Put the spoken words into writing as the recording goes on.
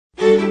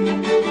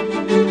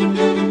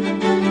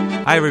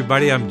Hi,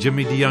 everybody. I'm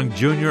Jimmy DeYoung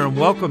Jr., and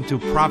welcome to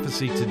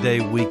Prophecy Today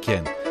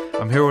Weekend.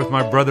 I'm here with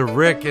my brother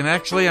Rick, and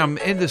actually I'm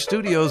in the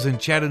studios in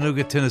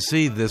Chattanooga,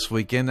 Tennessee this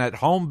weekend at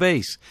home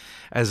base,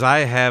 as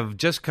I have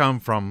just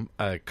come from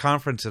a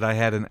conference that I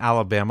had in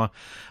Alabama,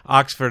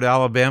 Oxford,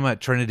 Alabama,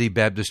 at Trinity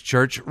Baptist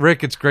Church.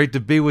 Rick, it's great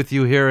to be with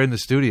you here in the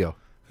studio.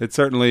 It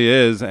certainly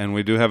is, and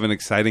we do have an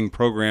exciting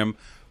program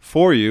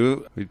for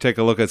you. We take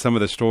a look at some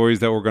of the stories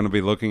that we're going to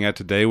be looking at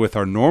today with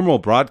our normal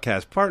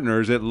broadcast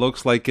partners. It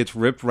looks like it's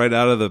ripped right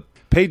out of the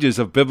pages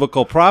of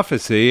biblical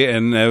prophecy,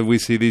 and we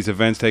see these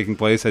events taking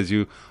place. As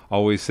you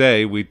always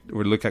say, we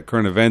look at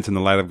current events in the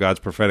light of God's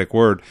prophetic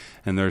word,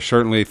 and there's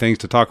certainly things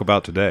to talk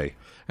about today.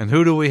 And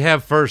who do we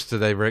have first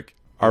today, Rick?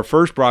 Our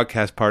first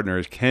broadcast partner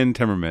is Ken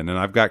Timmerman, and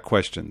I've got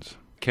questions.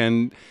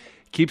 Ken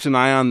keeps an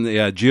eye on the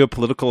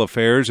geopolitical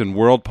affairs and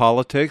world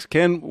politics.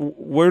 Ken,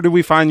 where do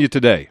we find you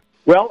today?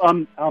 Well,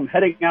 I'm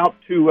heading out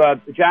to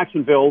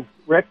Jacksonville,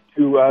 Rick,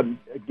 to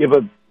give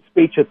a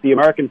speech at the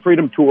American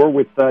Freedom Tour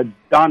with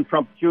Don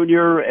Trump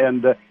Jr.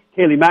 and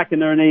Kayleigh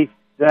McEnerney,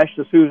 Dinesh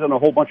D'Souza, and a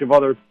whole bunch of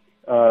other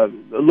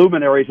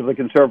luminaries of the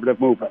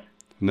conservative movement.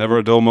 Never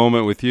a dull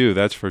moment with you,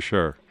 that's for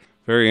sure.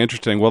 Very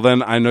interesting. Well,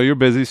 then, I know you're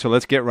busy, so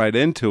let's get right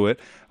into it.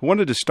 I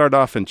wanted to start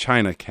off in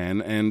China,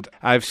 Ken, and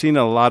I've seen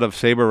a lot of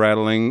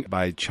saber-rattling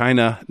by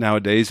China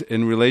nowadays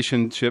in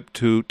relationship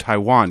to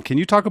Taiwan. Can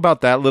you talk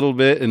about that a little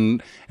bit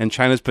and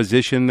China's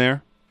position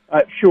there?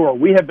 Sure.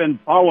 We have been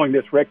following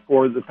this, Rick,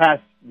 for the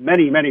past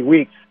many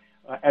weeks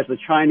as the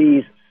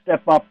Chinese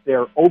step up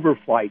their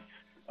overflights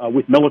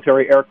with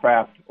military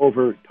aircraft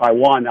over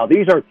Taiwan. Now,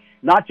 these are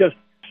not just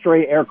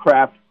stray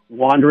aircraft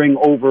wandering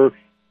over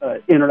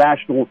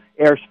international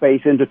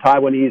airspace into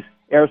Taiwanese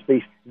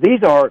airspace.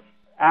 These are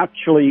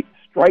actually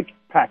strike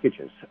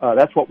packages.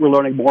 That's what we're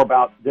learning more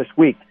about this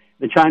week.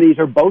 The Chinese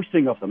are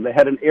boasting of them. They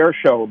had an air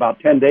show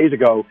about 10 days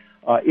ago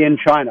in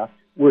China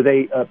where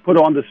they put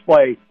on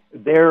display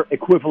their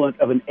equivalent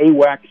of an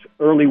AWACS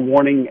early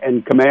warning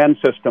and command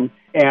system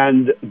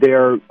and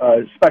their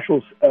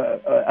special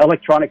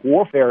electronic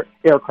warfare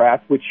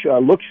aircraft, which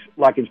looks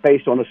like it's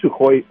based on a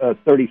Sukhoi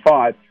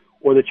 35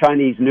 or the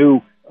Chinese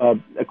new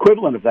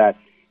equivalent of that.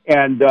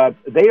 And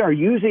they are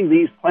using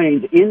these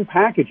planes in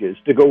packages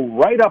to go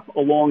right up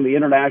along the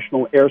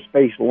international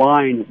airspace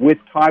line with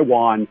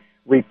Taiwan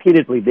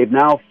repeatedly. They've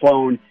now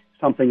flown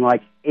something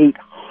like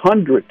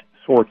 800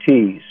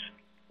 sorties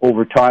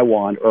over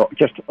Taiwan, or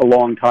just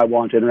along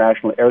Taiwan's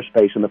international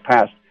airspace in the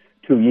past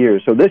 2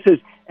 years. So this is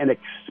an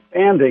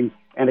expanding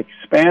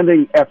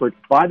effort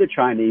by the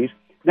Chinese.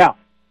 Now,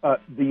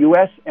 the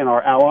U.S. and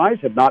our allies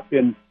have not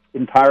been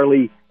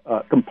entirely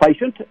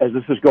complacent as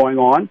this is going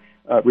on.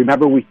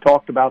 Remember, we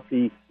talked about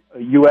the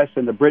U.S.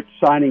 and the Brits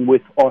signing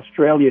with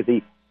Australia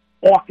the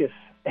AUKUS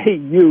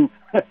AU,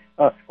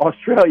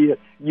 Australia,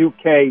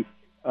 UK,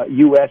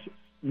 U.S.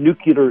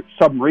 nuclear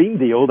submarine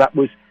deal that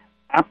was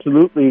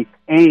absolutely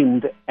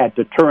aimed at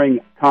deterring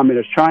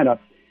communist China.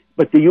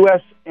 But the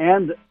U.S.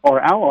 and our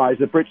allies,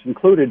 the Brits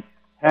included,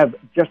 have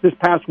just this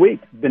past week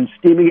been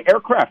steaming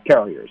aircraft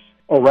carriers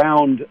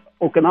around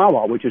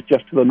Okinawa, which is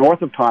just to the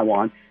north of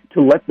Taiwan,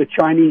 to let the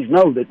Chinese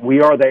know that we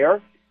are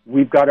there.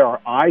 We've got our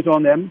eyes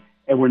on them,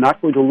 and we're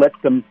not going to let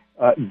them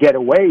get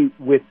away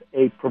with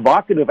a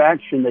provocative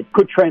action that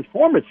could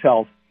transform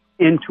itself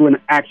into an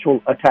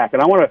actual attack.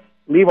 And I want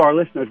to leave our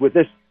listeners with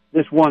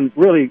this one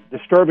really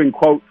disturbing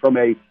quote from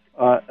a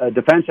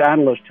defense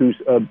analyst who's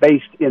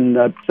based in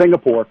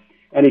Singapore.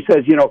 And he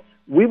says,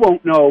 we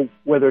won't know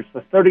whether it's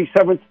the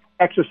 37th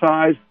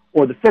exercise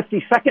or the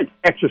 52nd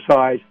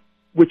exercise,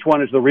 which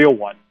one is the real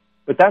one.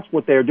 But that's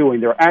what they're doing.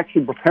 They're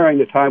actually preparing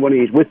the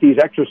Taiwanese with these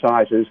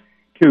exercises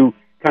to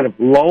kind of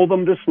lull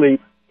them to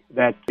sleep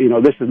that,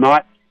 this is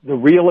not the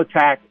real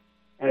attack,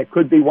 and it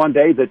could be one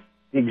day that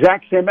the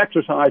exact same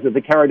exercise that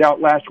they carried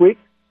out last week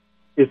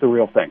is the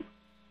real thing.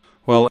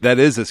 Well, that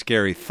is a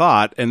scary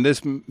thought, and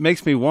this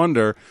makes me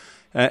wonder,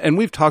 and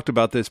we've talked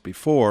about this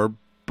before,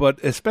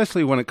 but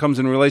especially when it comes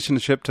in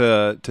relationship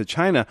to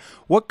China,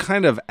 what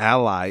kind of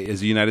ally is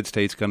the United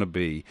States going to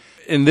be?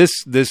 And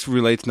this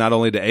relates not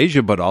only to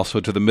Asia, but also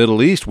to the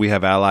Middle East. We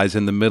have allies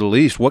in the Middle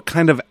East. What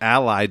kind of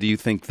ally do you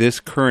think this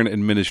current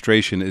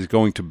administration is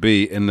going to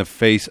be in the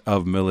face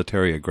of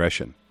military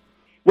aggression?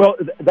 Well,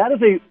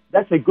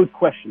 that's a good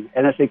question,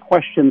 and it's a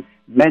question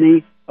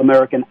many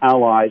American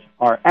allies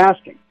are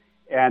asking.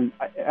 And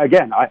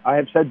again, I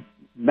have said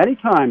many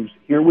times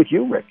here with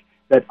you, Rick,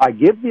 that I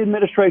give this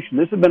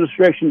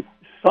administration,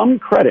 some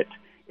credit,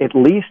 at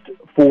least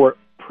for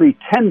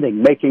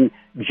pretending, making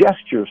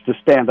gestures to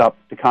stand up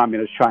to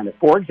communist China.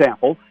 For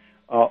example,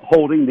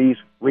 holding these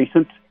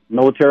recent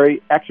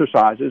military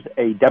exercises,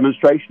 a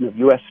demonstration of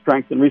U.S.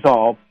 strength and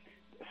resolve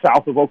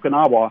south of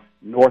Okinawa,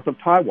 north of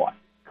Taiwan.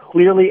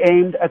 Clearly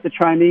aimed at the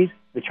Chinese.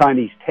 The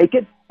Chinese take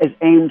it as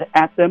aimed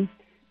at them.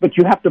 But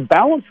you have to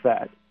balance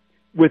that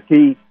with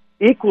the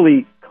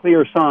equally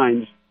clear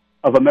signs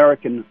of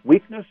American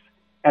weakness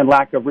and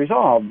lack of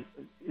resolve.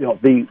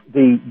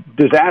 The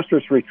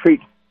disastrous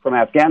retreat from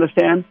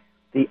Afghanistan,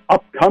 the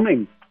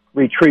upcoming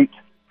retreat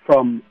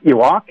from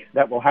Iraq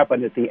that will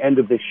happen at the end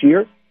of this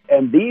year,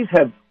 and these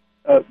have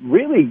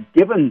really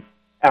given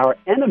our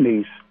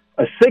enemies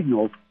a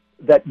signal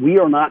that we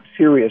are not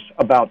serious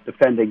about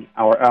defending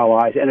our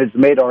allies, and it's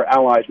made our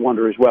allies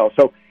wonder as well.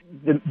 So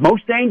the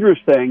most dangerous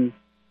thing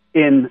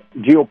in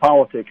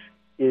geopolitics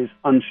is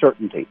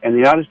uncertainty, and the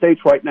United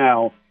States right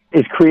now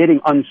is creating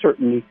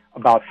uncertainty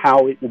about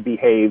how it will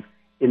behave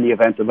in the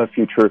event of a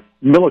future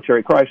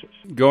military crisis.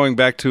 Going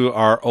back to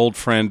our old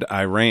friend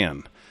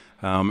Iran,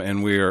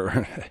 and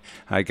we're,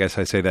 I guess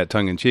I say that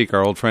tongue-in-cheek,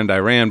 our old friend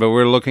Iran, but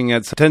we're looking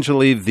at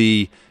potentially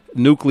the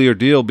nuclear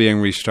deal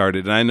being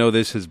restarted. And I know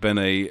this has been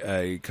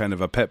a kind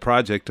of a pet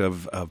project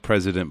of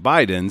President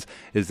Biden's,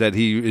 is that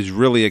he is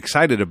really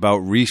excited about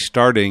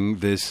restarting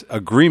this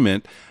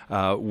agreement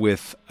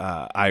with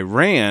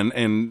Iran.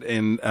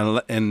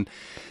 And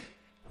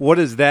what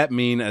does that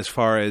mean as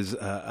far as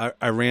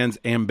Iran's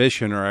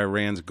ambition or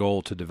Iran's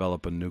goal to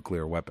develop a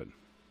nuclear weapon?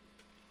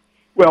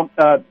 Well,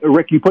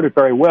 Rick, you put it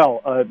very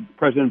well.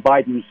 President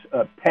Biden's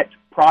pet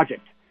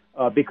project,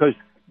 because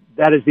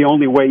that is the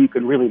only way you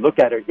can really look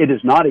at it. It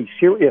is not a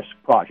serious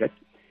project.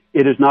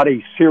 It is not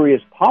a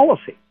serious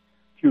policy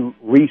to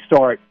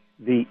restart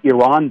the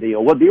Iran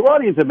deal. What the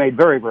Iranians have made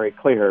very, very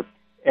clear,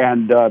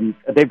 and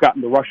they've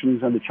gotten the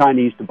Russians and the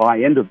Chinese to buy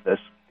into this,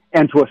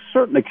 and to a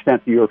certain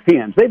extent the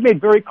Europeans, they've made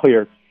very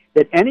clear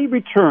that any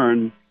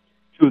return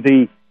to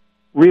the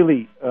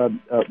really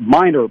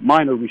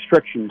minor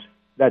restrictions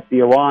that the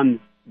Iran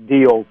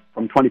deal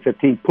from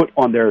 2015 put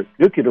on their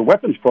nuclear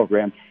weapons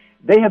program,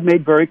 they have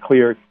made very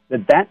clear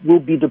that that will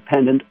be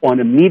dependent on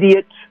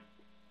immediate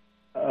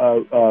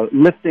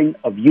lifting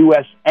of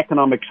U.S.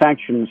 economic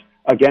sanctions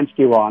against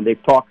Iran. They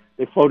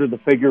floated the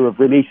figure of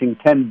releasing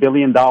 $10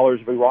 billion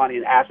of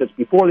Iranian assets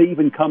before they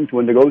even come to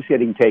a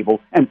negotiating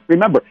table. And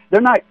remember,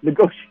 they're not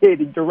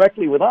negotiating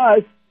directly with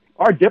us.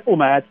 Our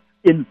diplomats,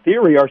 in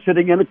theory, are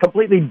sitting in a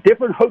completely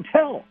different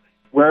hotel,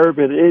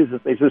 wherever it is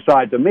that they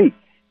decide to meet.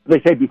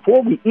 They say,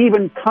 before we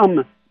even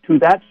come to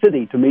that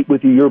city to meet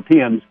with the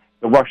Europeans,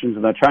 the Russians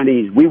and the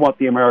Chinese, we want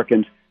the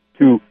Americans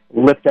to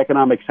lift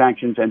economic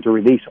sanctions and to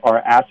release our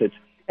assets.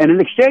 And in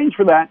exchange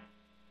for that,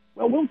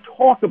 well, we'll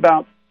talk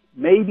about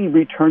maybe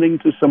returning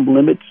to some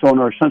limits on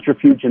our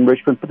centrifuge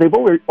enrichment, but they've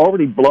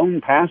already blown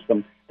past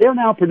them. They're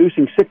now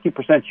producing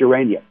 60%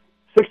 uranium.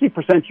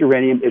 60%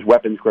 uranium is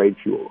weapons-grade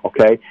fuel,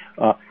 okay?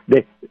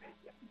 They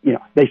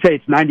say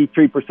it's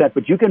 93%,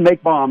 but you can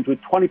make bombs with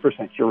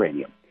 20%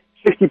 uranium.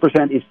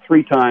 60% is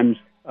 3 times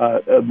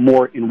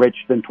more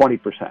enriched than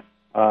 20%.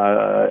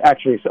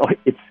 Actually, so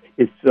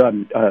it's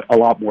a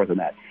lot more than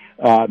that.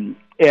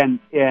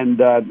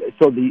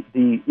 So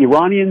the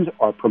Iranians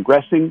are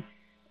progressing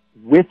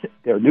with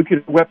their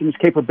nuclear weapons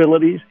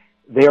capabilities.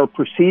 They are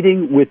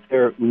proceeding with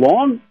their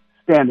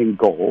long-standing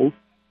goal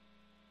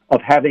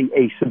of having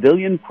a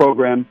civilian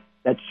program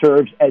that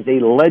serves as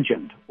a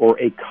legend or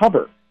a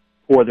cover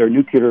for their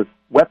nuclear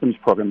weapons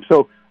program.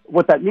 So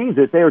what that means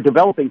is they are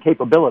developing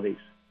capabilities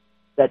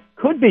that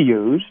could be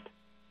used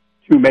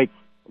to make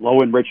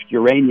low-enriched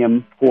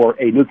uranium for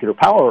a nuclear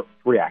power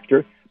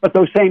reactor, but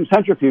those same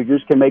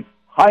centrifuges can make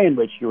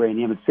high-enriched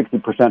uranium at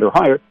 60% or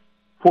higher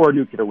for a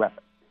nuclear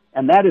weapon.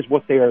 And that is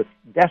what they are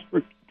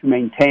desperate to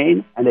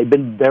maintain, and they've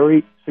been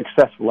very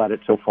successful at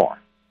it so far.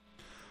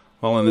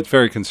 Well, and it's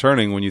very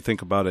concerning when you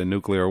think about a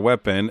nuclear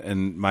weapon.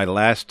 And my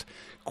last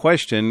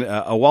question,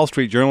 a Wall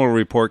Street Journal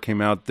report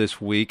came out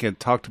this week and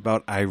talked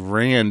about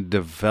Iran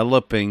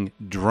developing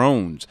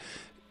drones,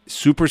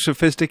 super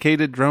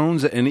sophisticated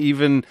drones and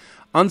even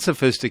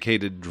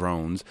unsophisticated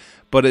drones,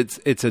 but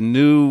it's a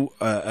new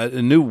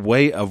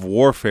way of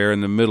warfare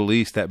in the Middle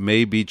East that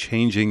may be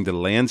changing the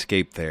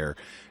landscape there.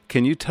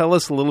 Can you tell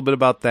us a little bit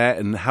about that,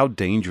 and how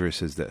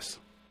dangerous is this?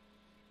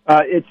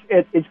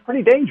 It's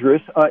pretty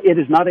dangerous. It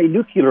is not a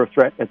nuclear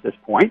threat at this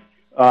point.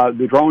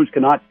 The drones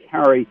cannot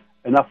carry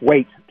enough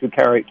weight to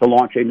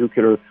launch a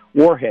nuclear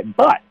warhead.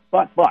 But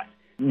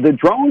the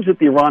drones that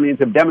the Iranians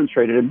have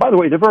demonstrated, and by the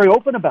way, they're very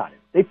open about it.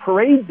 They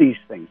parade these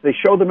things. They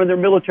show them in their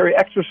military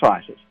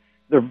exercises.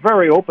 They're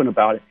very open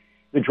about it.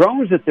 The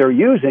drones that they're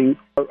using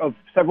are of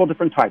several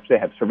different types. They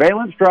have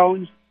surveillance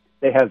drones.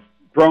 They have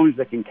drones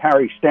that can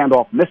carry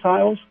standoff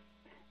missiles.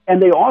 And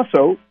they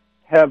also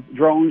have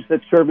drones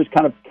that serve as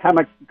kind of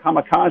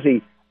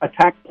kamikaze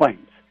attack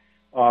planes.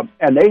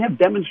 And they have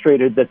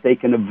demonstrated that they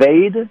can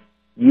evade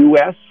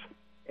U.S.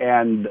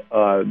 and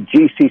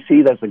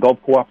GCC, that's the Gulf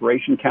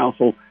Cooperation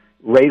Council,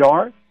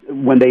 radar.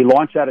 When they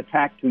launched that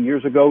attack 2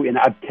 years ago in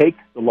Abqaiq,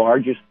 the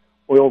largest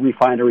oil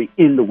refinery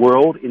in the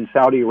world in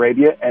Saudi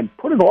Arabia, and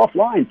put it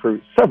offline for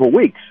several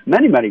weeks,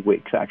 many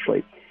weeks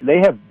actually, they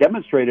have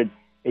demonstrated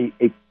a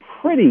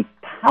pretty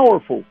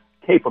powerful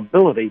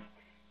capability.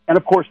 And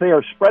of course, they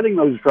are spreading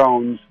those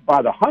drones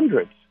by the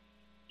hundreds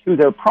to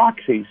their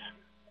proxies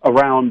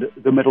around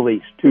the Middle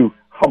East, to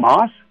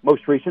Hamas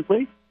most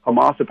recently.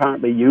 Hamas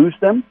apparently used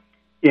them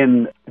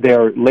in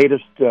their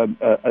latest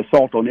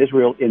assault on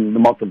Israel in the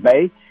month of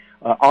May,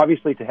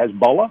 obviously to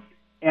Hezbollah,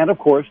 and of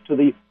course to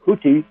the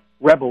Houthi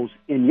rebels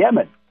in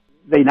Yemen.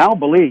 They now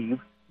believe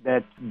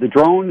that the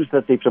drones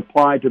that they've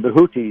supplied to the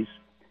Houthis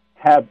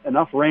have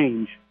enough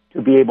range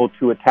to be able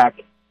to attack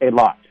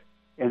Eilat.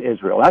 in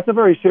Israel. That's a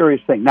very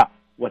serious thing. Now,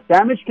 what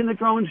damage can the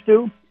drones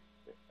do?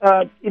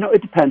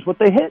 It depends what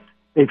they hit.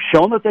 They've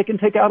shown that they can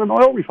take out an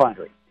oil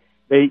refinery.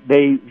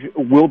 They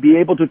will be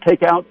able to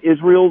take out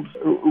Israel's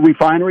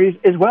refineries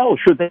as well,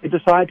 should they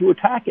decide to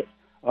attack it.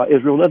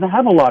 Israel doesn't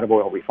have a lot of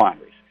oil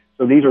refineries,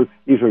 so these are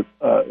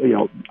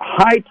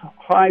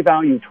high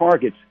value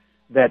targets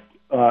that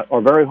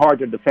are very hard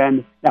to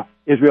defend. Now,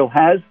 Israel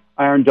has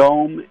Iron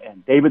Dome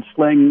and David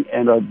Sling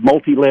and a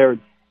multi-layered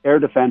air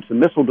defense and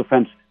missile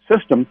defense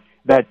system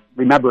that,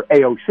 remember,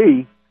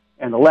 AOC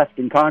and the left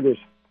in Congress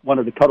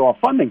wanted to cut off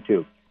funding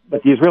to.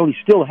 But the Israelis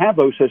still have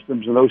those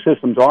systems, and those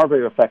systems are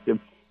very effective,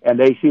 and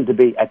they seem to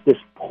be, at this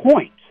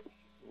point,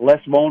 less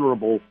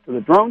vulnerable to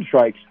the drone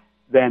strikes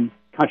than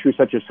countries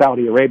such as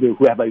Saudi Arabia,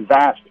 who have a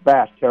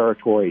vast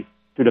territory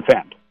to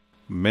defend.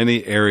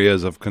 Many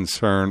areas of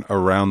concern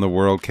around the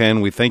world. Ken,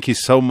 we thank you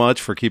so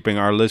much for keeping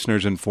our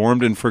listeners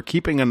informed and for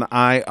keeping an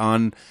eye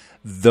on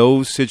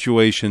those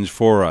situations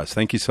for us.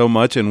 Thank you so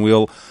much, and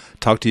we'll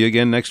talk to you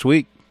again next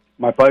week.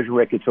 My pleasure,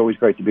 Rick. It's always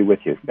great to be with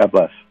you. God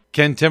bless.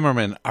 Ken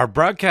Timmerman, our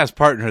broadcast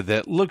partner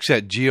that looks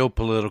at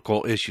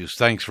geopolitical issues.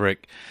 Thanks,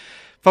 Rick.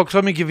 Folks,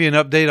 let me give you an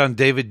update on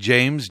David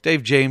James.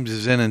 Dave James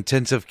is in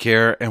intensive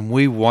care, and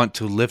we want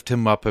to lift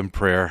him up in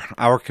prayer.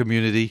 Our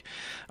community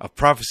of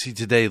Prophecy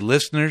Today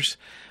listeners,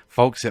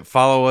 folks that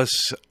follow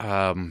us,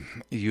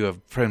 you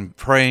have been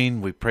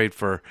praying. We prayed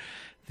for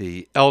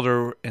the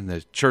elder in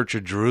the Church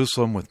of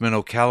Jerusalem with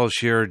Minnow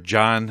Kalashir,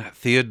 John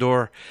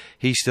Theodore.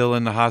 He's still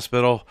in the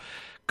hospital.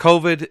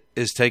 COVID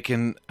is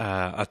taking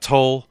a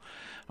toll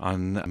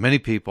on many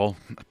people,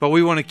 but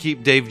we want to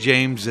keep Dave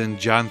James and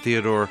John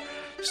Theodore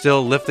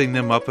still lifting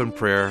them up in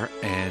prayer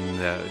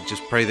and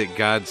just pray that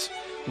God's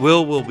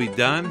will be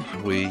done.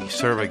 We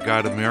serve a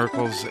God of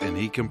miracles, and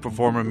He can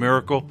perform a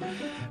miracle,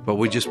 but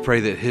we just pray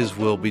that His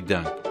will be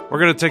done. We're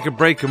going to take a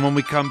break, and when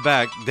we come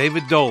back,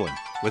 David Dolan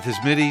with his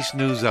Mideast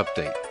News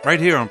Update, right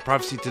here on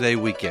Prophecy Today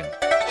Weekend.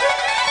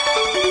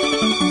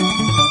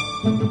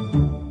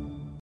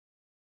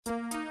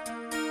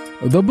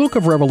 The book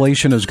of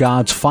Revelation is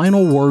God's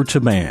final word to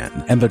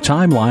man and the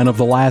timeline of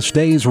the last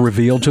days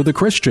revealed to the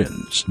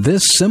Christians.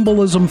 This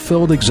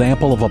symbolism-filled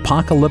example of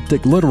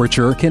apocalyptic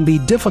literature can be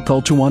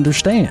difficult to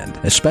understand,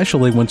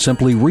 especially when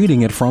simply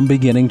reading it from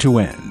beginning to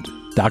end.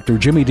 Dr.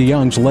 Jimmy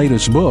DeYoung's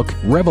latest book,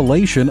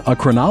 Revelation, A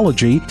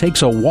Chronology,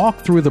 takes a walk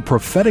through the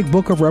prophetic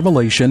book of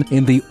Revelation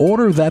in the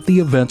order that the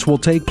events will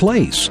take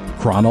place,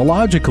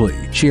 chronologically,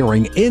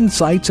 sharing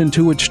insights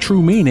into its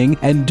true meaning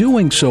and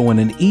doing so in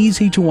an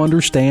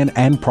easy-to-understand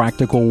and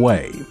practical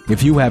way.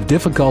 If you have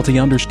difficulty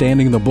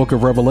understanding the book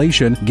of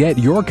Revelation, get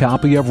your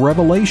copy of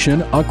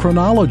Revelation, A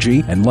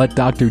Chronology, and let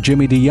Dr.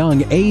 Jimmy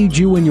DeYoung aid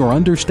you in your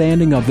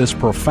understanding of this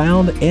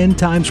profound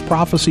end-times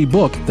prophecy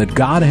book that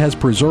God has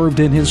preserved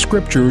in His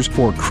Scriptures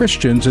for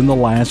Christians in the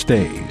last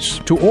days.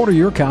 To order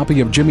your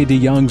copy of Jimmy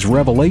DeYoung's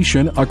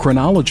Revelation, A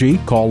Chronology,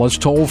 call us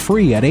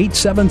toll-free at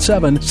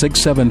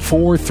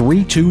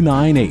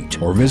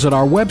 877-674-3298 or visit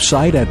our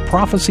website at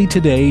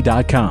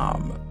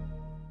prophecytoday.com.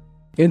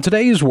 In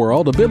today's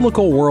world, a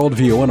biblical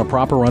worldview and a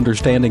proper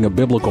understanding of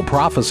biblical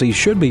prophecy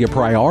should be a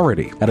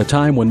priority. At a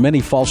time when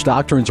many false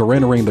doctrines are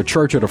entering the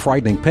church at a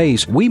frightening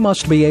pace, we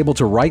must be able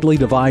to rightly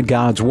divide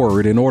God's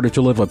Word in order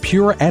to live a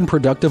pure and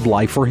productive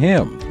life for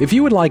Him. If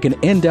you would like an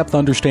in-depth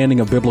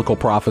understanding of biblical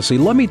prophecy,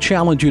 let me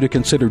challenge you to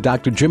consider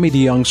Dr. Jimmy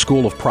DeYoung's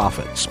School of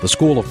Prophets. The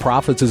School of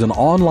Prophets is an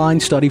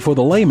online study for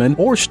the layman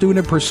or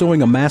student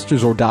pursuing a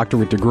master's or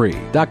doctorate degree.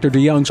 Dr.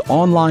 DeYoung's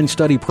online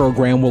study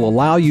program will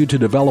allow you to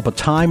develop a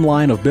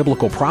timeline of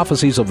biblical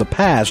prophecies of the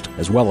past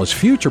as well as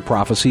future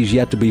prophecies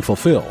yet to be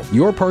fulfilled.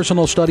 Your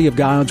personal study of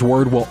God's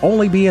Word will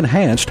only be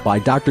enhanced by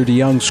Dr.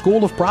 DeYoung's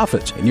School of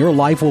Prophets, and your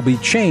life will be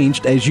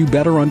changed as you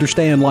better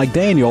understand, like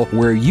Daniel,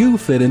 where you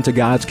fit into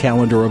God's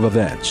calendar of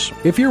events.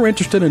 If you're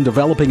interested in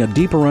developing a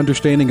deeper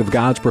understanding of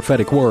God's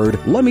prophetic Word,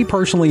 let me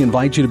personally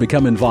invite you to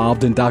become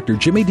involved in Dr.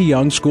 Jimmy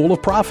DeYoung's School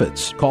of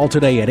Prophets. Call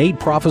today at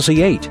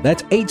 8-PROPHECY-8.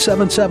 That's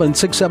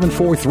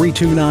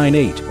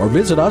 877-674-3298. Or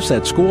visit us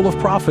at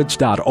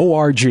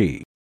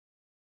schoolofprophets.org.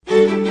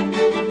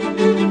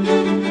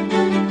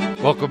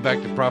 Welcome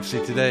back to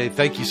Prophecy Today.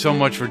 Thank you so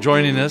much for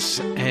joining us,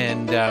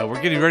 and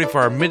we're getting ready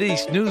for our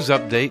Mideast News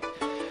Update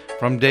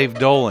from Dave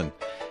Dolan.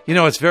 You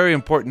know, it's very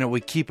important that we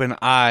keep an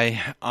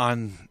eye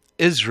on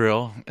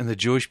Israel and the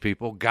Jewish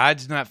people.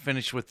 God's not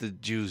finished with the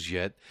Jews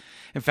yet.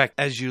 In fact,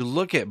 as you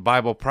look at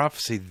Bible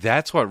prophecy,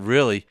 that's what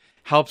really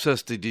helps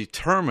us to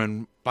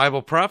determine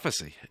Bible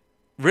prophecy,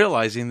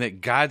 realizing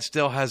that God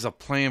still has a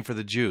plan for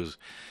the Jews.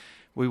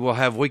 We will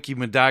have Wiki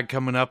Medag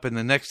coming up in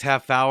the next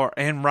half hour,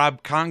 and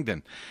Rob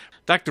Congdon.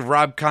 Dr.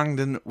 Rob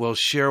Congdon will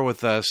share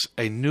with us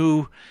a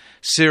new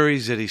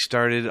series that he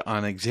started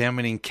on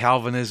examining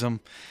Calvinism.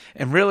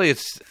 And really,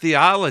 it's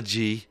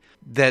theology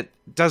that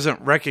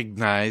doesn't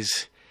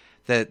recognize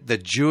that the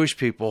Jewish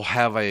people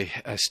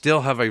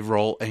still have a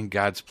role in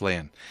God's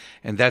plan.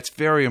 And that's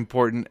very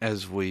important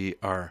as we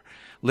are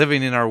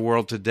living in our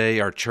world today,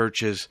 our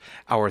churches,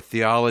 our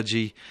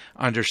theology,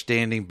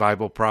 understanding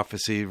Bible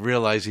prophecy,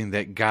 realizing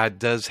that God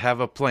does have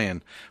a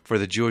plan for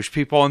the Jewish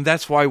people. And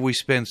that's why we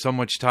spend so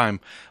much time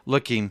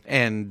looking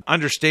and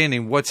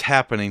understanding what's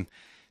happening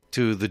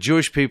to the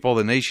Jewish people,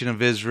 the nation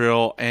of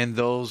Israel, and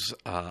those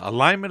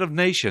alignment of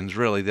nations,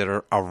 really, that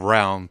are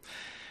around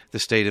the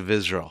state of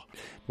Israel.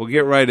 We'll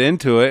get right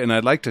into it, and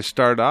I'd like to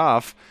start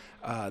off.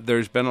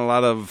 There's been a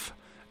lot of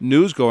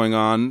news going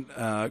on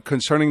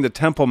concerning the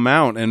Temple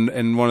Mount,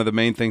 and one of the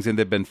main things that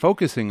they've been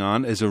focusing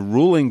on is a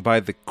ruling by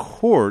the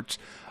courts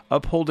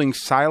upholding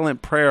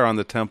silent prayer on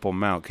the Temple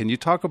Mount. Can you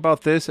talk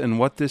about this and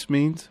what this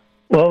means?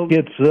 Well,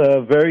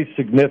 it's very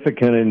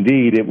significant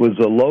indeed. It was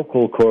a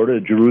local court,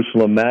 a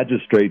Jerusalem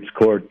magistrates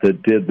court,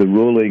 that did the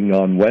ruling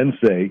on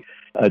Wednesday.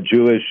 A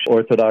Jewish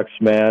Orthodox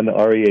man,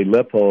 Aryeh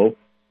Lippo,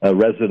 a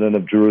resident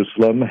of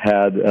Jerusalem,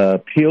 had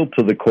appealed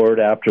to the court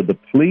after the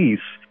police,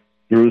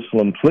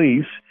 Jerusalem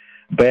police,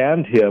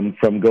 banned him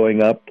from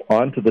going up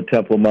onto the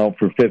Temple Mount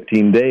for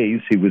 15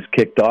 days. He was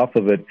kicked off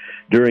of it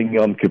during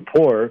Yom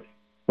Kippur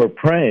for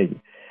praying.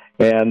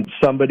 And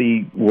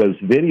somebody was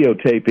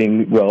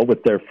videotaping, well,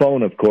 with their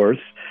phone, of course,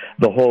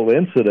 the whole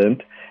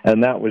incident,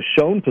 and that was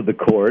shown to the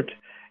court,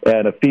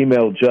 and a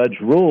female judge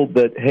ruled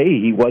that,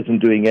 hey, he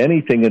wasn't doing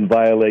anything in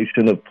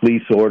violation of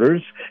police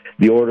orders.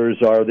 The orders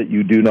are that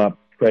you do not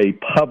pray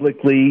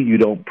publicly, you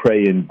don't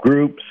pray in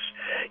groups,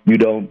 you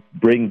don't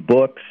bring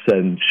books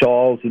and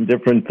shawls and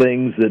different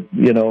things that,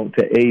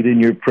 to aid in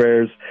your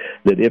prayers,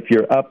 that if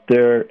you're up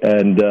there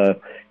and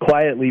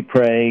quietly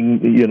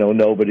praying,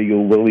 nobody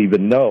will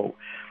even know.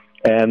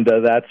 And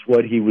that's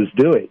what he was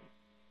doing.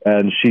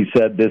 And she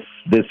said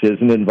this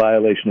isn't in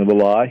violation of the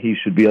law. He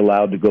should be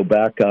allowed to go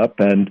back up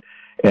and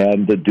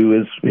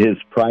do his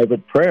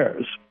private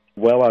prayers.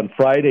 Well, on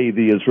Friday,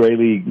 the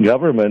Israeli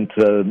government,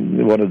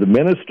 one of the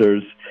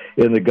ministers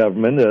in the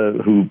government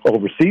who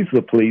oversees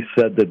the police,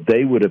 said that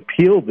they would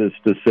appeal this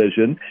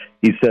decision.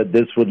 He said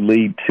this would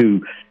lead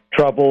to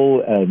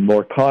trouble and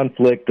more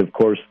conflict. Of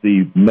course,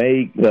 the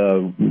May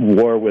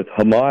war with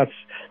Hamas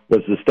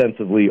was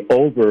ostensibly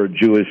over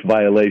Jewish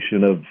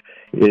violation of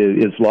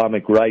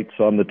Islamic rights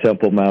on the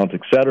Temple Mount,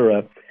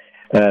 etc.,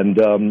 and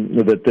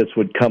that this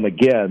would come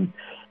again.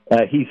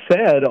 He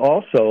said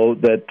also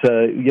that,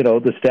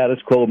 the status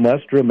quo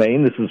must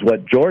remain. This is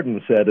what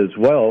Jordan said as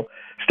well.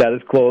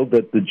 Status quo,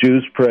 that the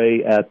Jews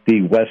pray at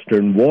the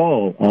western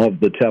wall of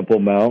the Temple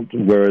Mount,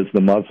 whereas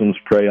the Muslims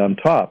pray on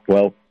top.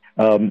 Well,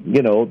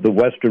 the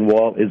western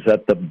wall is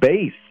at the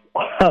base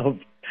of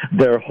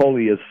their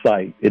holiest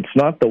site. It's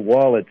not the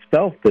wall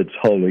itself that's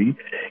holy.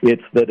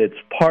 It's that it's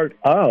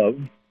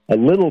a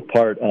little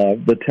part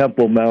of the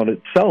Temple Mount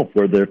itself,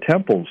 where their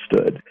temple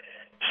stood.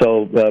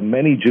 So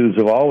many Jews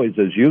have always,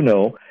 as you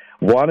know,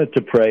 wanted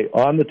to pray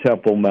on the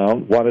Temple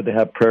Mount, wanted to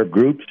have prayer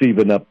groups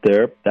even up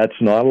there. That's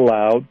not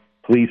allowed.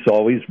 Police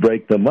always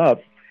break them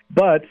up.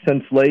 But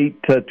since late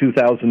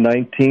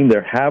 2019,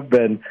 there have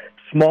been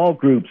small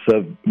groups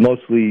of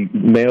mostly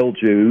male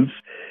Jews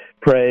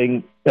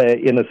praying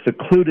in a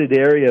secluded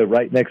area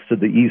right next to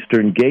the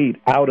Eastern Gate,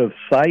 out of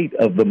sight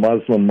of the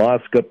Muslim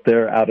mosque up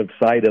there, out of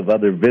sight of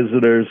other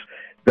visitors,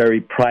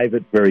 very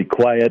private, very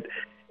quiet.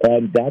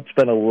 And that's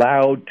been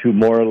allowed to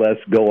more or less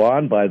go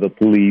on by the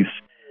police.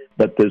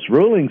 But this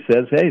ruling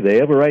says, hey, they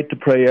have a right to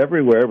pray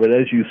everywhere. But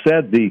as you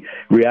said, the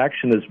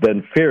reaction has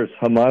been fierce.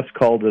 Hamas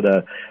called it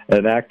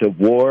an act of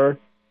war.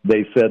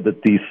 They said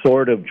that the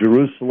sword of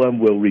Jerusalem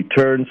will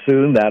return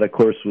soon. That, of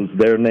course, was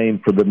their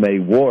name for the May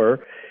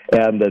War.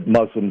 And that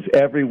Muslims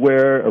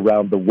everywhere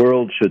around the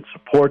world should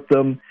support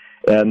them.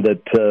 And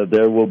that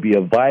there will be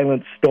a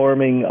violent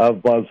storming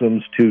of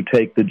Muslims to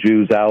take the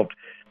Jews out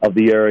of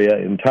the area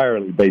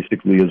entirely,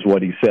 basically, is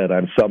what he said.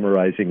 I'm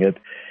summarizing it.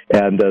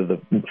 And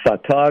the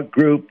Fatah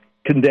group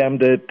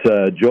condemned it.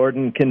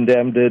 Jordan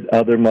condemned it.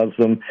 Other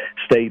Muslim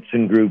states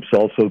and groups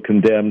also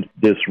condemned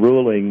this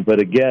ruling.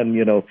 But again,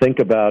 think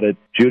about it.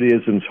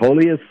 Judaism's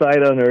holiest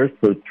site on earth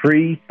for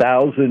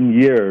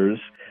 3,000 years.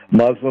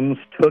 Muslims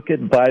took it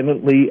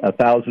violently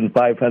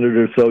 1,500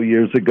 or so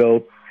years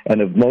ago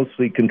and have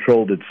mostly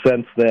controlled it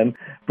since then.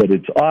 But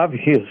it's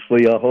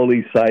obviously a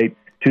holy site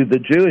to the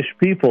Jewish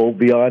people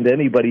beyond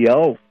anybody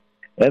else.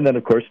 And then,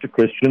 of course, to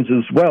Christians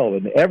as well.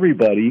 And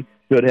everybody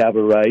should have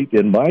a right,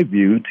 in my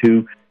view,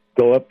 to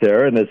go up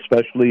there, and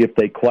especially if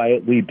they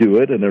quietly do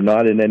it and they're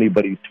not in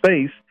anybody's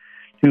face,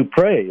 to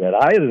pray. And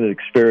I had an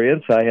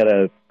experience. I had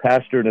a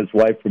pastor and his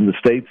wife from the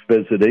States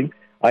visiting.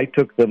 I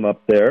took them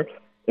up there,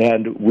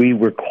 and we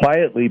were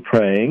quietly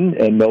praying,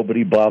 and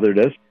nobody bothered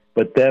us.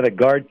 But then a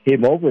guard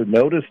came over,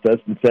 noticed us,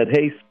 and said,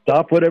 hey,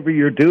 stop whatever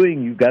you're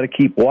doing. You've got to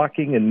keep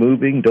walking and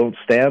moving. Don't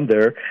stand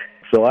there.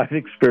 So I've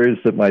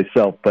experienced it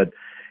myself, but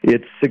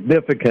it's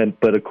significant.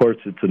 But, of course,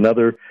 it's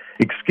another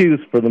excuse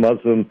for the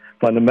Muslim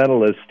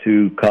fundamentalists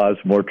to cause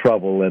more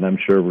trouble, and I'm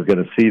sure we're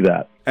going to see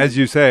that. As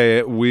you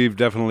say, we've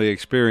definitely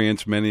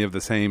experienced many of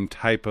the same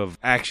type of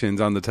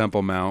actions on the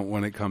Temple Mount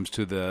when it comes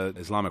to the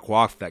Islamic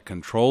Waqf that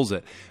controls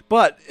it.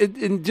 But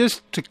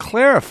just to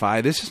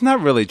clarify, this is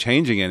not really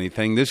changing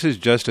anything. This is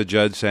just a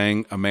judge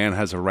saying a man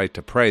has a right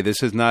to pray.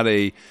 This is not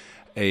a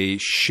a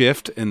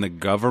shift in the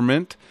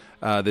government.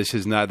 This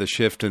is not a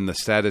shift in the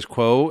status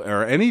quo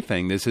or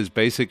anything. This is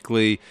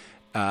basically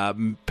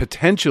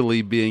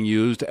potentially being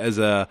used as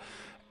a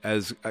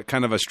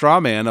kind of a straw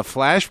man, a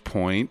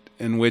flashpoint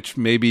in which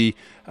maybe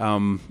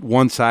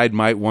one side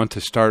might want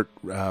to start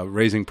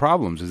raising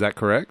problems. Is that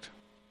correct?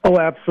 Oh,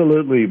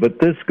 absolutely. But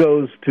this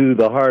goes to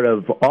the heart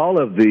of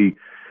all of the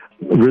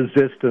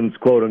resistance,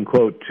 quote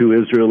unquote, to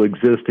Israel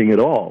existing at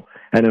all.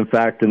 And in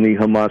fact, in the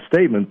Hamas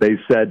statement, they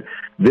said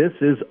this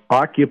is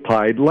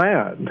occupied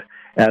land,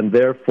 and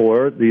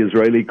therefore the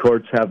Israeli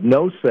courts have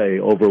no say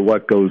over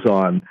what goes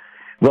on.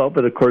 Well,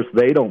 but of course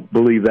they don't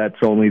believe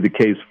that's only the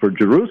case for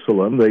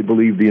Jerusalem. They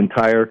believe the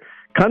entire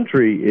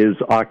country is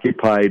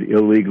occupied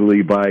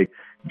illegally by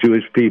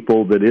Jewish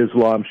people, that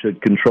Islam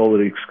should control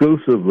it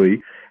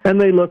exclusively, and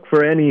they look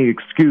for any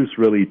excuse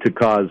really to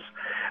cause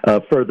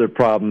further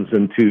problems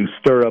and to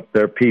stir up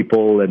their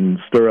people and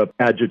stir up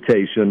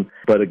agitation.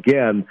 But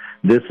again,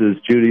 this is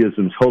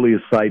Judaism's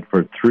holiest site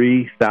for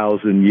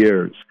 3,000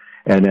 years.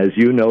 And as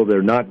you know,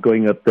 they're not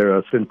going up there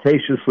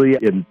ostentatiously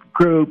in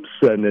groups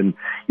and in,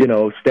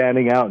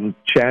 standing out and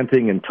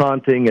chanting and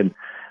taunting. And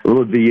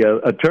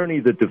the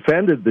attorney that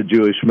defended the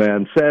Jewish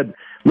man said,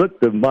 look,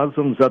 the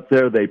Muslims up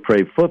there, they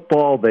play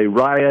football, they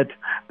riot,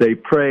 they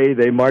pray,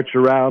 they march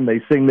around,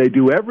 they sing, they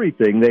do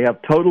everything. They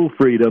have total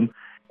freedom.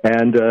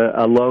 And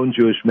a lone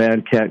Jewish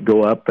man can't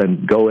go up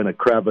and go in a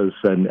crevice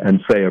and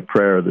say a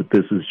prayer, that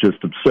this is just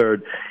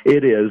absurd.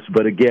 It is,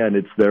 but again,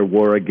 it's their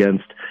war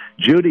against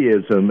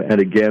Judaism and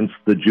against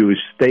the Jewish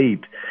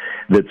state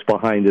that's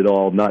behind it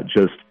all, not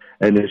just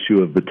an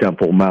issue of the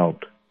Temple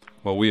Mount.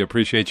 Well, we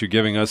appreciate you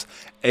giving us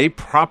a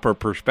proper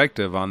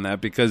perspective on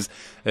that, because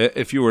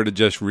if you were to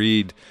just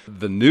read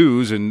the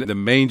news and the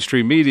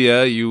mainstream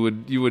media, you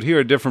would hear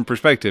a different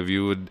perspective.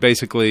 You would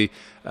basically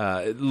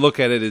look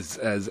at it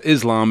as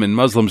Islam and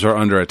Muslims are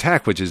under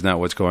attack, which is not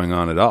what's going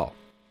on at all.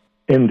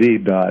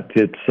 Indeed not.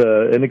 It's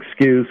an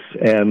excuse,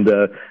 and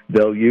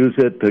they'll use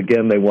it.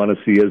 Again, they want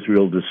to see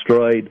Israel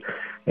destroyed,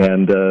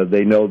 and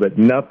they know that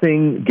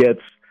nothing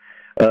gets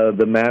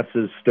the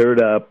masses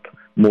stirred up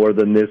more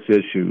than this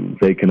issue.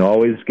 They can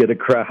always get a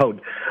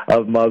crowd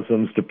of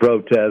Muslims to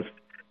protest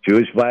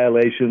Jewish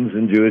violations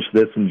and Jewish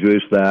this and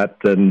Jewish that,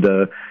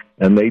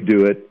 and they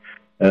do it.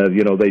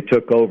 They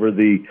took over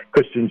the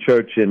Christian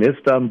church in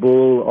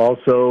Istanbul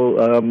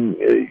also,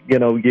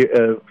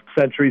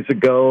 centuries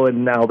ago,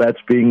 and now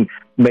that's being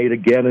made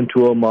again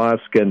into a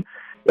mosque. And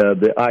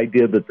the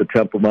idea that the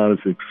Temple Mount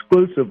is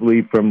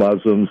exclusively for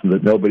Muslims and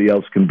that nobody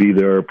else can be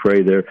there or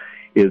pray there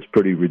is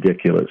pretty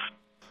ridiculous.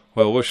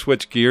 Well, we'll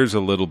switch gears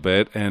a little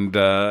bit and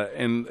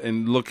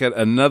look at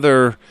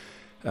another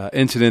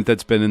incident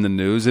that's been in the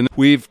news. And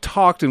we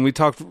talked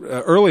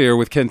earlier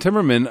with Ken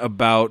Timmerman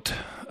about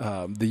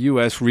the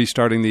U.S.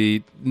 restarting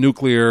the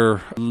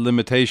nuclear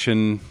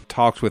limitation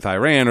talks with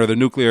Iran, or the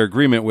nuclear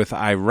agreement with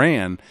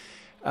Iran.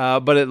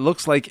 But it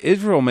looks like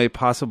Israel may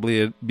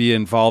possibly be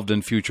involved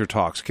in future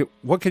talks.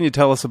 What can you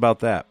tell us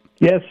about that?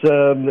 Yes,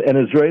 an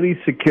Israeli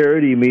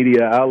security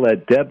media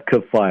outlet,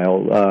 Debka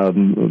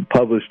File,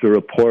 published a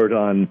report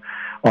on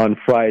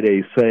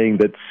Friday saying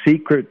that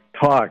secret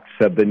talks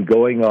have been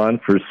going on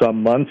for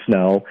some months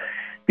now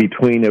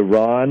between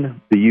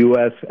Iran, the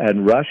U.S.,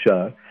 and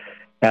Russia,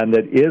 and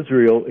that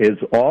Israel is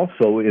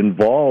also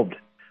involved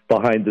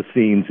behind the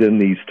scenes in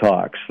these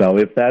talks. Now,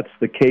 if that's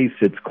the case,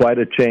 it's quite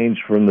a change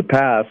from the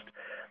past.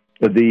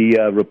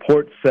 The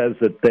report says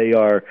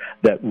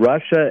that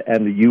Russia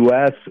and the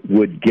U.S.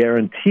 would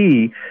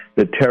guarantee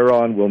that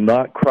Tehran will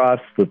not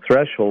cross the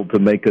threshold to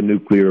make a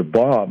nuclear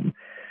bomb,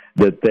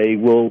 that they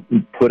will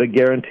put a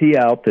guarantee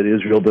out that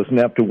Israel doesn't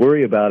have to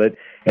worry about it,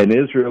 and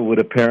Israel would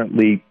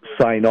apparently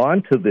sign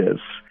on to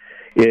this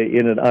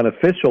in an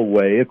unofficial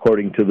way,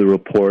 according to the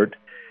report,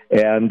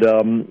 and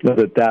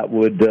that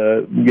would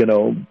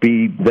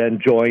be then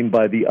joined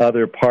by the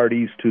other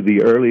parties to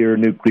the earlier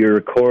nuclear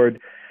accord,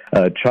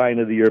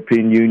 China, the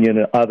European Union,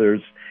 and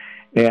others,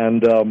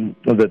 and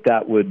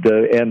that would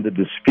end the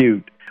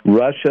dispute.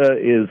 Russia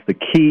is the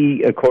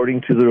key, according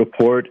to the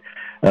report,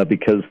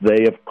 because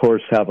they, of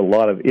course, have a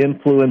lot of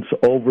influence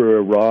over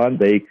Iran.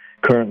 They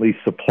currently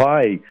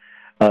supply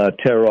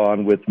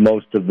Tehran with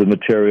most of the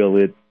material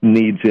it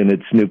needs in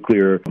its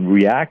nuclear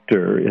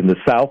reactor in the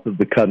south of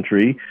the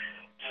country.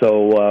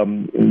 So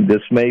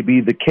this may be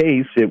the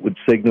case. It would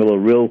signal a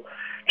real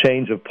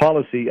change of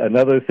policy.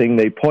 Another thing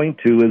they point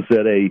to is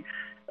that a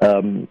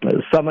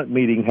summit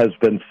meeting has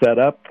been set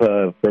up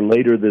for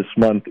later this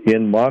month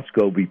in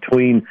Moscow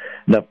between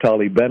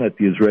Naftali Bennett,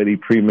 the Israeli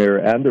premier,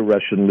 and the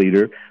Russian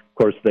leader. Of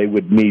course, they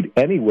would meet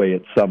anyway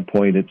at some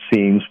point, it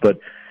seems, but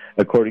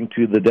according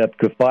to the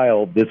Debka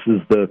File, this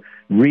is the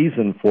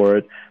reason for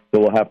it.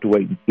 So we'll have to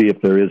wait and see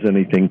if there is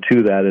anything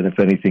to that and if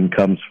anything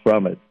comes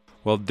from it.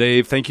 Well,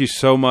 Dave, thank you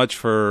so much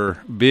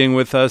for being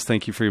with us.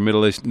 Thank you for your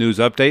Middle East news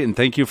update, and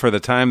thank you for the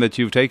time that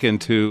you've taken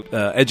to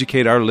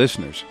educate our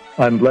listeners.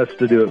 I'm blessed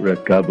to do it,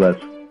 Rick. God bless.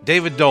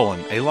 David Dolan,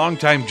 a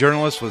longtime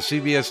journalist with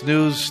CBS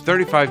News,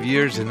 35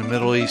 years in the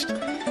Middle East.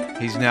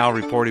 He's now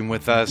reporting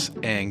with us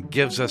and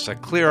gives us a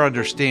clear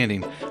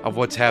understanding of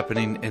what's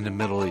happening in the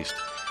Middle East.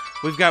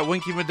 We've got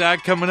Winky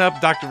Medad coming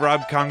up, Dr.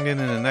 Rob Congdon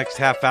in the next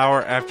half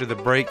hour after the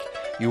break.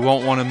 You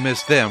won't want to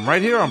miss them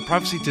right here on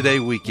Prophecy Today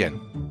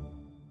Weekend.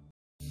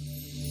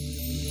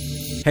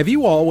 Have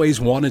you always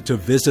wanted to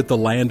visit the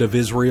land of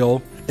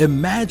Israel?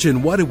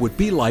 Imagine what it would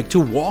be like to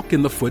walk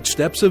in the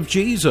footsteps of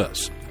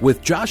Jesus.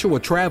 With Joshua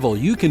Travel,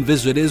 you can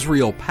visit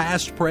Israel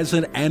past,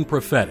 present, and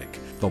prophetic.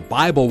 The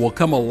Bible will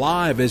come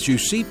alive as you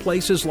see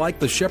places like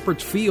the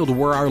Shepherd's Field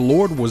where our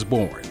Lord was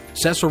born,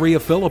 Caesarea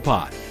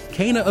Philippi,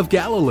 Cana of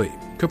Galilee,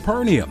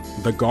 Capernaum,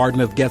 the Garden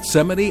of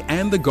Gethsemane,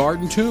 and the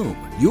Garden Tomb.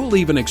 You'll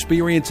even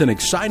experience an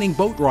exciting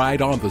boat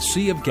ride on the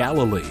Sea of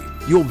Galilee.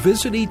 You'll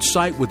visit each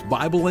site with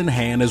Bible in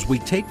hand as we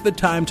take the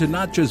time to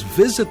not just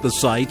visit the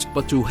sites,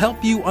 but to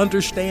help you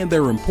understand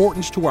their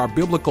importance to our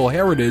biblical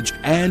heritage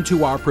and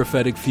to our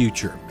prophetic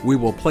future. We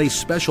will place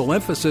special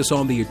emphasis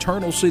on the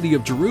eternal city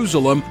of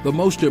Jerusalem, the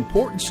most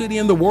important city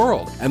in the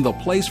world, and the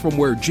place from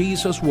where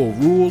Jesus will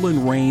rule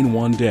and reign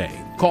one day.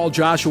 Call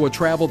Joshua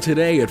Travel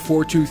today at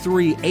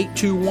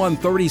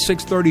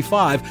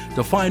 423-821-3635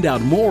 to find out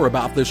more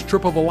about this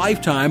trip of a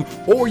lifetime,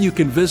 or you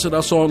can visit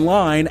us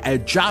online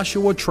at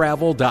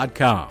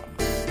joshuatravel.com.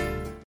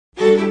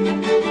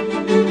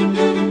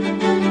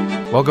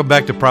 Welcome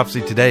back to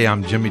Prophecy Today.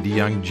 I'm Jimmy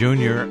DeYoung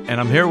Jr., and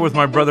I'm here with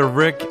my brother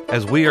Rick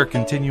as we are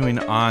continuing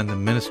on the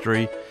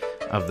ministry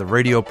of the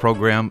radio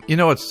program. You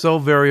know, it's so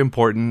very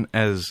important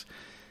as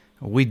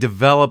we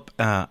develop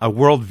a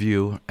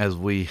worldview as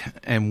we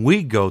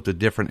go to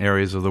different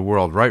areas of the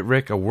world. Right,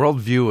 Rick? A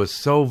worldview is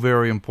so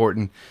very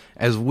important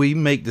as we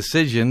make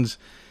decisions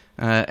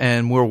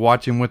and we're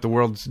watching what the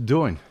world's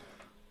doing.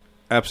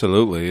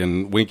 Absolutely,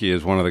 and Winky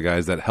is one of the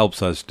guys that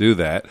helps us do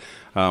that.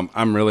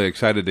 I'm really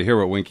excited to hear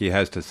what Winky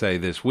has to say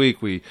this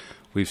week. We've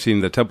seen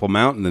the Temple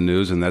Mount in the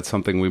news, and that's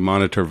something we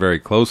monitor very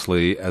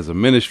closely as a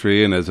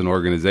ministry and as an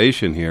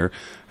organization here,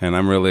 and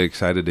I'm really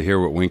excited to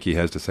hear what Winky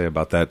has to say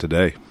about that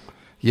today.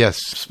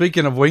 Yes.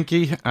 Speaking of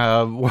Winky,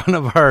 one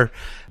of our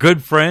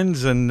good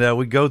friends, and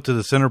we go to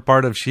the center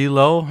part of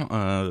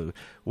Shiloh,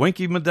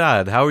 Winky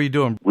Medad. How are you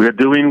doing? We're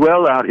doing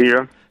well out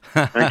here.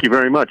 Thank you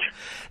very much.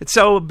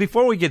 So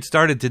before we get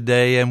started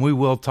today, and we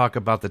will talk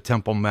about the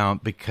Temple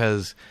Mount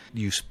because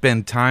you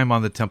spend time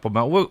on the Temple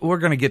Mount, we're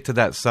going to get to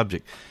that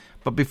subject.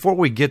 But before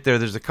we get there,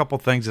 there's a couple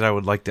things that I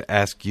would like to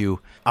ask you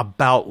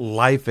about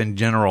life in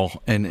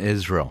general in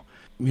Israel.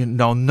 You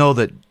know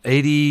that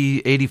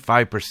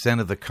 85%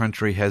 of the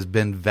country has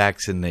been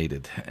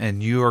vaccinated,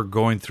 and you are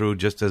going through,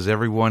 just as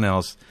everyone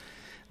else,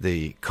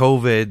 the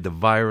COVID, the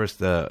virus,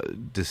 the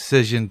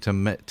decision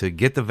to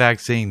get the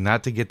vaccine,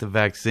 not to get the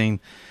vaccine.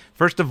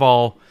 First of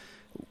all,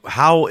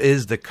 how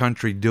is the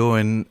country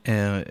doing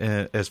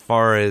as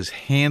far as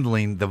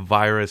handling the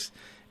virus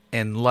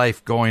and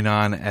life going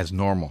on as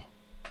normal?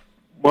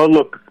 Well,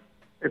 look,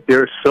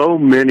 there are so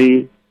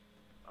many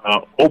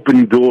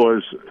open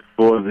doors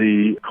for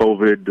the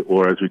COVID,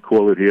 or as we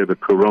call it here, the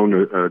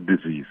corona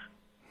disease.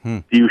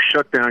 Do you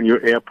shut down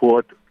your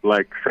airport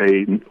like,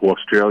 say,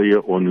 Australia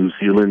or New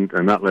Zealand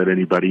and not let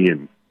anybody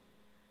in?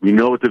 We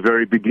know at the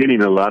very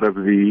beginning a lot of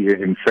the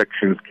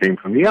infections came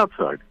from the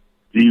outside.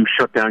 Do you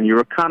shut down your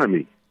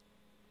economy?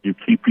 You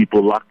keep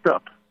people locked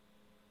up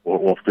or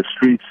off the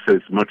streets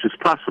as much as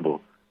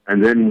possible.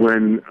 And then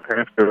when,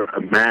 after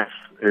a mass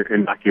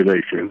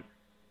inoculation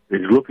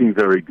is looking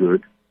very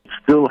good,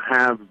 still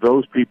have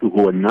those people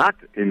who are not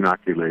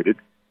inoculated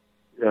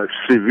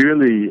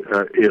severely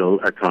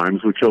ill at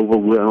times, which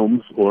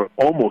overwhelms or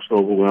almost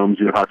overwhelms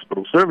your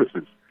hospital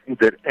services. I think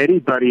that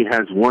anybody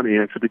has one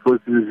answer because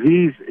the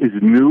disease is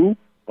new.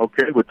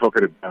 Okay, we're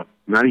talking about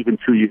not even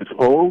 2 years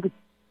old,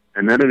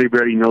 and not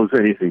anybody knows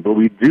anything. But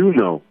we do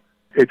know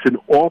it's an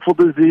awful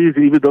disease.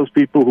 Even those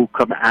people who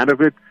come out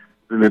of it,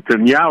 the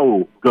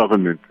Netanyahu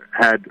government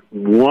had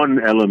one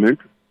element,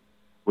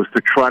 was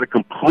to try to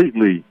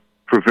completely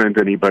prevent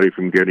anybody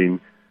from getting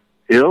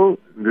ill.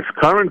 This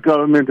current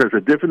government has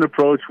a different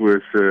approach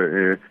where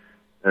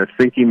it's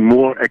thinking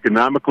more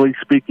economically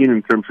speaking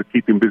in terms of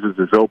keeping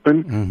businesses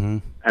open. Mm-hmm.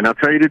 And I'll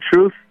tell you the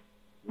truth,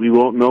 we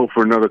won't know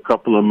for another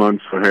couple of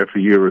months or half a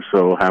year or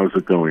so how's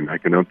it going. I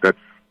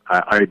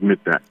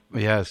admit that.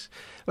 Yes.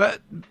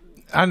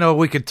 I know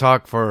we could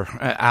talk for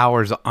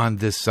hours on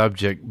this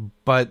subject,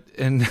 but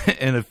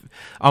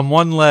on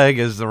one leg,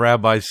 as the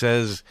rabbi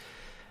says,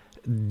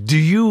 do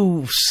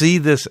you see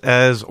this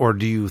as, or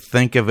do you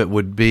think of it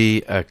would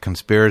be a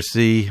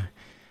conspiracy?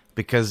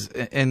 Because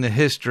in the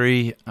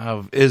history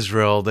of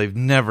Israel, they've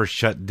never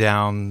shut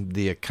down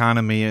the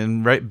economy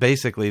and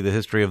basically the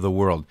history of the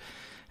world.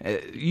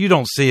 You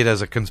don't see it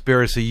as a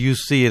conspiracy. You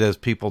see it as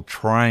people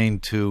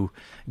trying to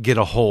get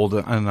a hold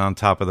and on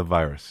top of the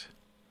virus.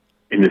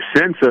 In the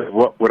sense of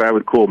what I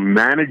would call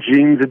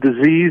managing the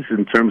disease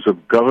in terms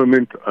of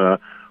government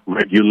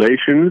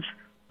regulations,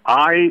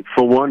 I,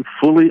 for one,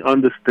 fully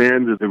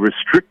understand the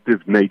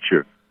restrictive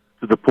nature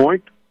to the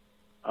point,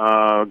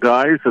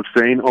 guys, of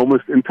saying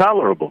almost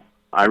intolerable.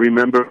 I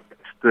remember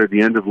at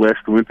the end of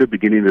last winter,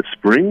 beginning of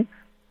spring,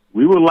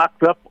 we were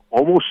locked up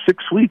almost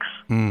 6 weeks,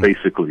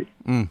 basically.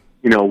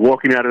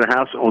 walking out of the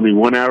house only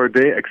 1 hour a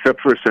day,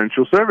 except for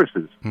essential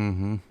services.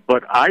 Mm-hmm.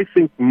 But I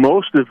think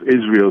most of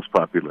Israel's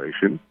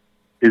population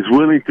is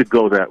willing to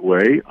go that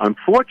way.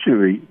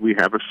 Unfortunately, we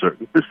have a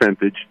certain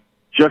percentage,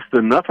 just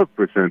enough of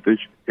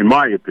percentage, in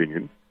my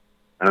opinion,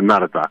 and I'm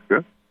not a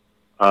doctor,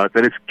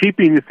 that is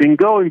keeping the thing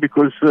going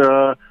because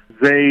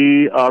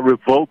they are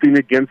revolting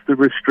against the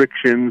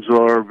restrictions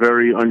or are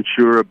very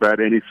unsure about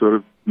any sort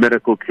of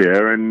medical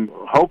care. And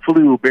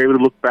hopefully we'll be able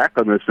to look back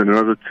on this in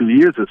another 2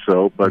 years or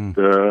so. But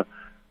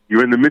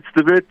you're in the midst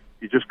of it.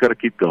 You just got to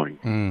keep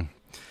going.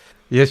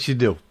 Yes, you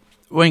do.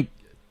 Wink,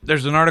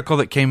 there's an article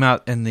that came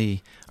out in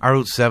the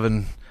Arut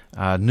 7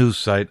 news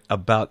site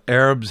about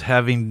Arabs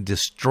having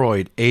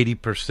destroyed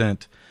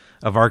 80%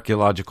 of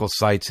archaeological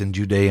sites in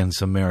Judea and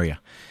Samaria.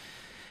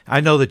 I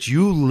know that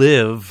you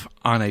live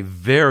on a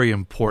very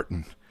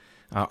important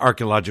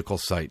archaeological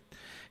site,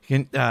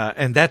 and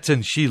that's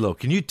in Shiloh.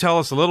 Can you tell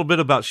us a little bit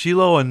about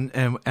Shiloh and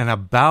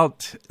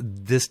about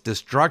this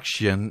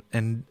destruction,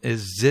 and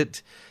is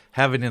it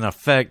having an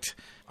effect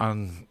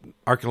on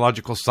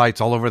archaeological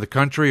sites all over the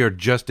country or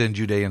just in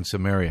Judea and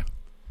Samaria?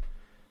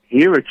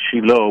 Here at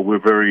Shiloh, we're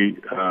very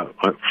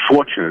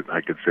fortunate,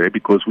 I could say,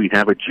 because we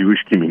have a Jewish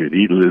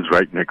community that lives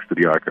right next to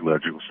the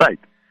archaeological site,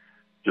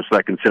 just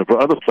like in several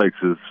other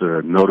places,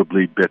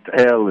 notably Beth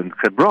El and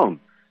Hebron.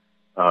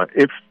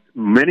 If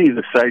many of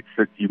the sites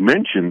that you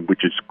mentioned,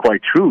 which is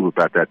quite true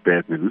about that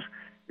bad news,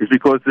 is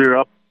because they're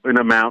up in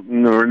a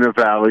mountain or in a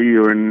valley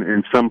or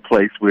in some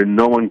place where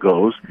no one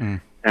goes,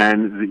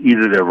 and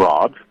either they're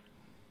robbed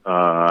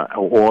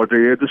or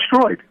they're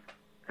destroyed.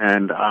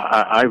 And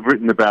I've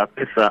written about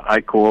this.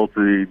 I call it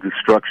the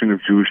destruction of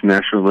Jewish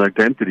national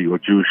identity or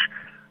Jewish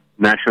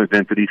national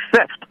identity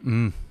theft.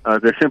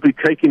 They're simply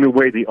taking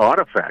away the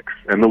artifacts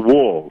and the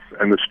walls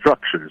and the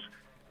structures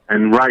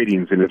and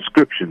writings and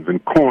inscriptions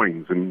and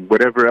coins and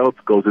whatever else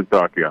goes into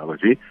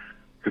archaeology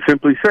to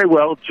simply say,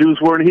 well, Jews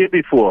weren't here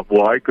before.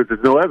 Why? Because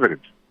there's no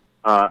evidence.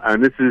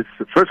 And this is,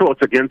 first of all,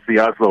 it's against the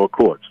Oslo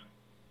Accords,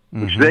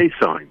 which they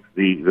signed,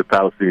 the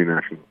Palestinian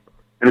National Authority.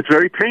 And it's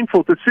very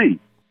painful to see.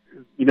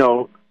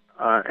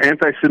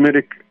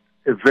 Anti-Semitic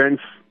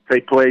events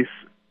take place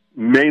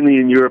mainly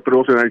in Europe, but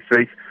also in the United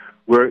States,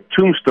 where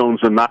tombstones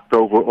are knocked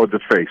over or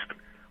defaced.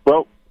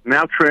 Well,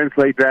 now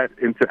translate that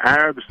into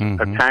Arabs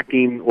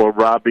attacking or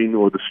robbing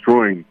or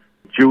destroying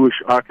Jewish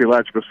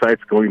archaeological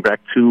sites going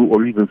back 2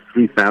 or even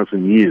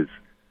 3,000 years,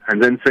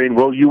 and then saying,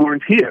 "Well, you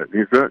weren't here."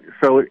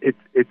 So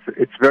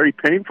it's very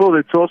painful.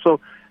 It's also,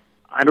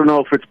 I don't know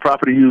if it's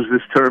proper to use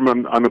this term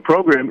on the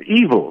program,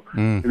 evil,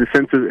 in the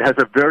sense that it has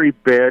a very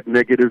bad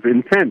negative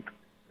intent.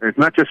 And it's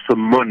not just for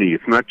money.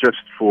 It's not just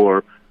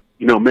for,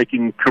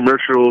 making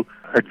commercial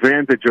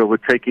advantage over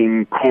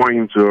taking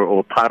coins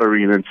or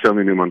pottery and then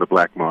selling them on the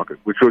black market,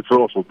 which it's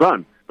also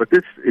done. But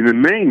this, in the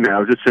main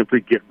now, just simply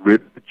get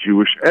rid of the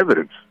Jewish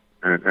evidence.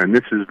 And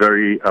this is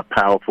a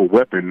powerful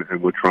weapon,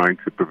 and we're trying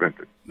to prevent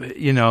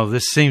it.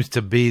 This seems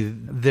to be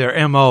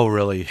their MO,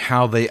 really,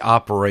 how they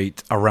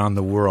operate around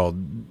the world.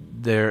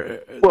 They're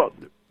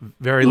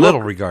very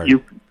little regard.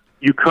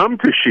 You come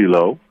to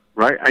Shiloh,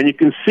 right, and you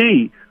can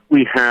see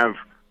we have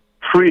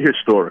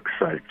prehistoric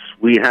sites.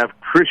 We have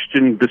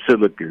Christian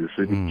basilicas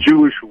and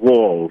Jewish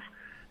walls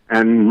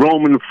and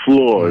Roman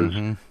floors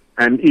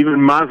and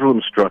even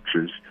Muslim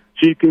structures.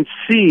 So you can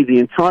see the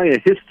entire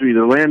history of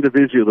the land of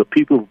Israel, the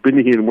people who've been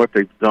here and what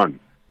they've done.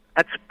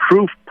 That's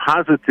proof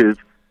positive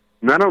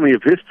not only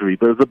of history,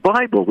 but of the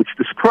Bible, which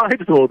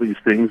describes all these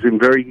things in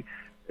very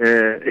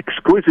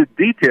exquisite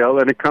detail,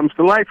 and it comes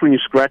to life when you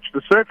scratch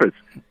the surface.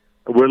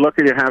 We're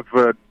lucky to have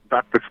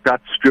Dr.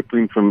 Scott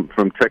Stripling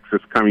from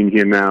Texas coming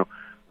here now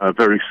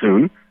very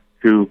soon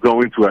to go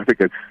into, I think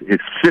it's his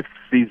 5th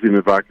season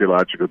of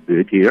archaeological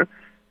dig here.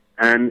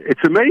 And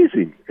it's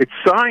amazing. It's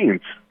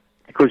science,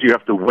 because you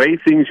have to weigh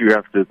things, you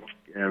have to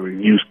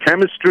use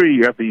chemistry,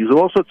 you have to use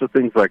all sorts of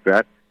things like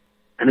that.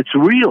 And it's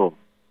real.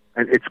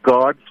 And it's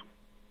God's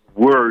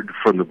word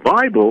from the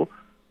Bible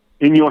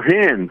in your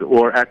hand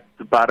or at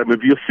the bottom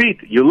of your feet.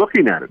 You're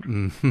looking at it.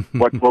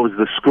 What was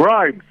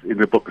described in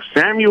the book of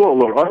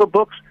Samuel or other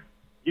books,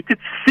 you could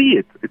see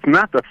it. It's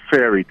not a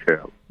fairy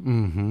tale.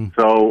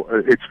 So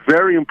it's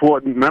very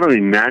important, not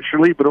only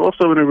naturally, but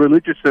also in a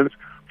religious sense,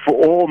 for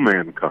all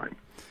mankind.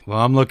 Well,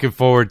 I'm looking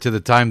forward to the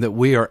time that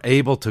we are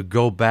able to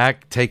go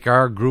back, take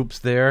our groups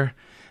there,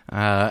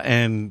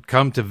 and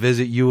come to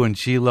visit you in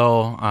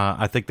Shiloh.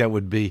 I think that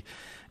would be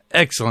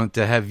excellent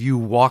to have you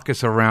walk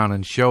us around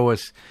and show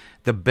us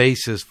the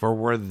basis for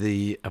where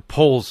the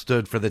poles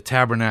stood for the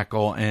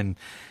tabernacle and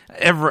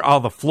all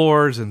the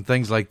floors and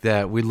things like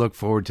that. We look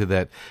forward to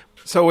that.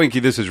 So, Winky,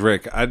 this is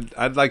Rick.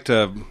 I'd like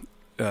to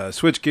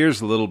switch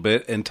gears a little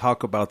bit and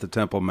talk about the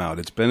Temple Mount.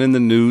 It's been in the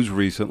news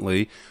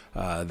recently.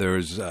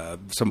 There's a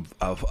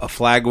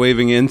flag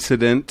waving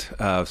incident.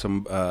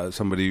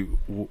 Somebody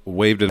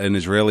waved an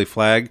Israeli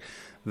flag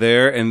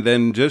there, and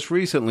then just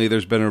recently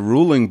there's been a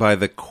ruling by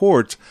the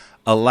courts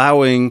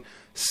allowing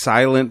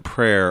silent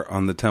prayer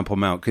on the Temple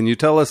Mount. Can you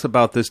tell us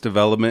about this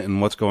development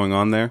and what's going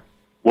on there?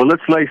 Well,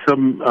 let's lay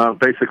some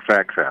basic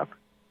facts out.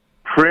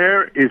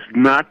 Prayer is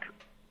not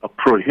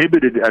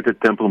prohibited at the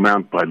Temple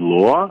Mount by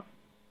law,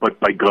 but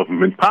by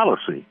government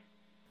policy.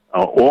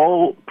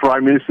 All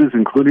prime ministers,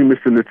 including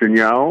Mr.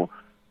 Netanyahu,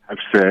 have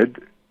said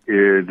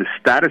the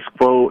status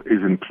quo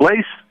is in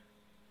place,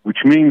 which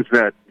means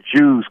that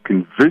Jews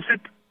can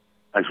visit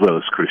as well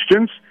as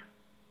Christians,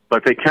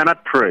 but they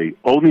cannot pray.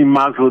 Only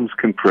Muslims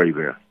can pray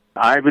there.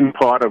 I've been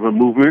part of a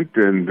movement,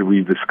 and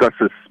we've discussed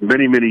this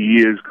many, many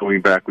years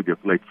going back with your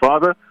late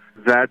father,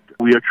 that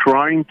we are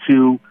trying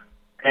to,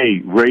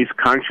 raise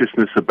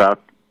consciousness about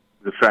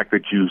the fact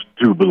that Jews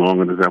do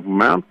belong on the Temple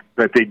Mount,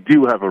 that they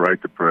do have a right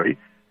to pray.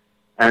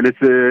 And it's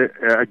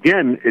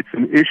it's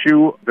an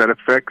issue that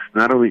affects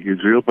not only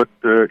Israel, but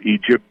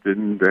Egypt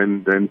and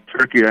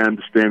Turkey, I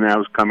understand now,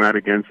 has come out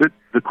against it.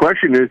 The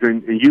question is,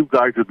 and you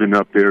guys have been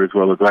up there as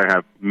well as I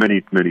have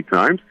many, many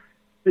times,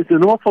 there's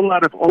an awful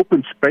lot of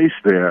open space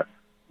there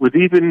with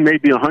even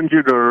maybe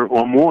 100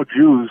 or more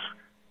Jews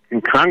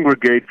can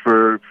congregate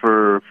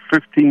for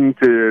 15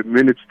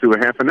 minutes to a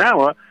half an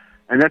hour,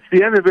 and that's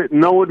the end of it.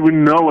 No one would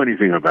know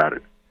anything about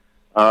it.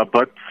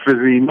 But for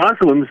the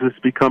Muslims, it's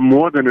become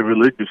more than a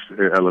religious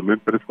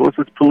element, but of course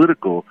it's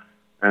political.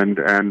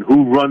 And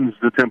who runs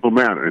the Temple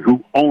Mount, and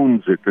who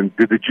owns it, and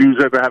did the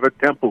Jews ever have a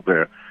temple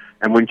there?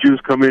 And when Jews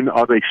come in,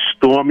 are they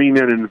storming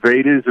and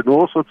invaders, and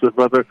all sorts of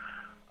other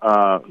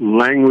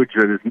language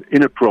that is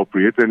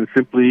inappropriate, and it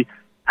simply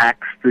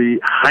acts to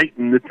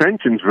heighten the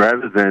tensions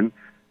rather than,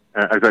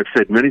 as I've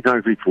said many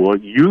times before,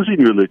 using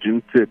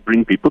religion to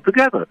bring people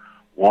together.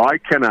 Why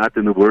cannot,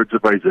 in the words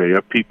of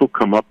Isaiah, people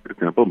come up to the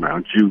Temple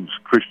Mount, Jews,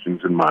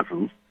 Christians, and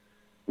Muslims?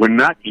 We're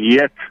not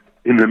yet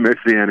in the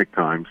Messianic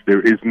times.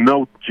 There is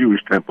no Jewish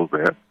temple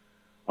there,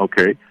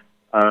 okay?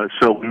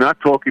 So we're not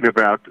talking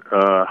about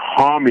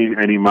harming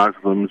any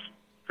Muslims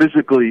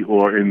physically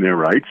or in their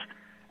rights,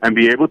 and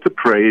be able to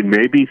pray, and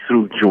maybe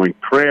through joint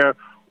prayer,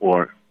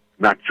 or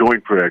not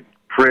joint prayer,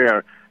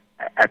 prayer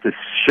at the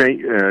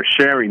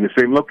sharing the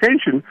same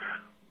location,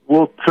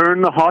 will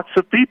turn the hearts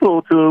of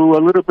people to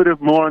a little bit of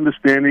more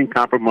understanding,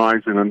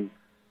 compromise, and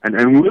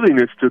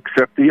willingness to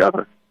accept the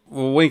other.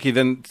 Well, Winky,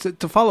 then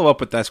to follow up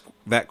with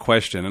that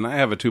question, and I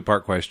have a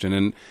two-part question,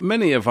 and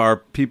many of our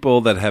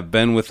people that have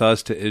been with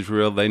us to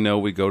Israel, they know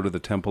we go to the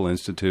Temple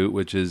Institute,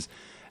 which is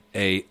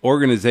a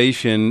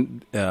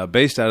organization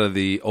based out of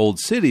the old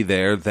city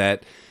there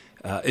that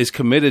is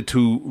committed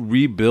to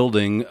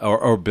rebuilding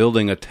or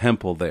building a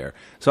temple there.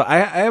 So I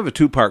have a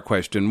two-part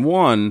question.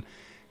 One,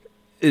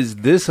 is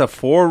this a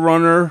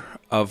forerunner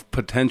of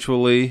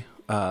potentially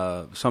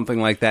something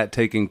like that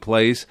taking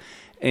place?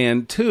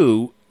 And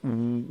two,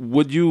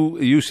 would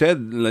you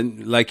said,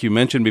 like you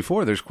mentioned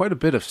before, there's quite a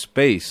bit of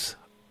space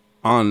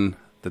on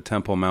the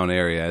Temple Mount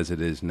area as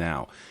it is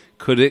now.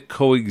 Could it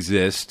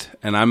coexist?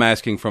 And I'm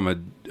asking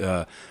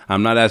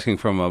I'm not asking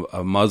from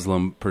a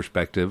Muslim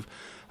perspective,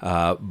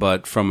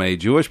 but from a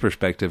Jewish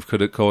perspective,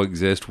 could it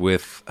coexist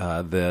with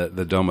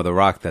the Dome of the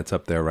Rock that's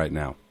up there right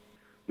now?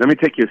 Let me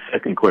take your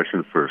second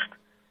question first.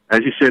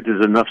 As you said,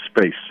 there's enough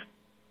space.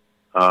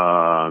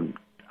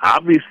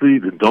 Obviously,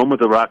 the Dome of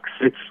the Rock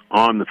sits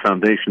on the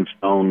foundation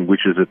stone,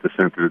 which is at the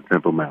center of the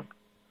Temple Mount.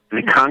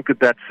 They conquered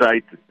that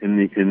site in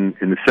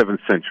the 7th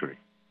century.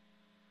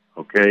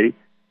 Okay?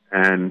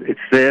 And it's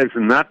theirs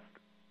not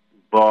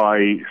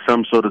by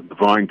some sort of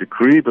divine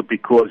decree, but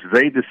because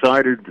they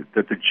decided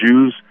that the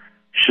Jews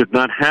should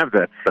not have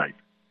that site,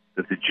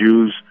 that the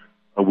Jews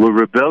were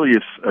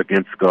rebellious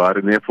against God,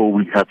 and therefore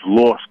we have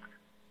lost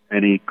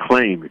any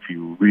claim. If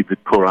you read the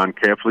Quran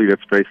carefully,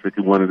 that's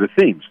basically one of the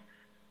themes.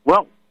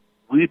 Well,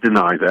 we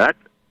deny that,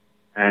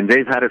 and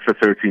they've had it for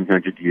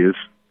 1,300 years,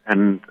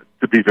 and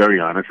to be very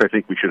honest, I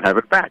think we should have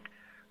it back.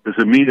 Does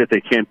it mean that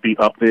they can't be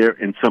up there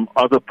in some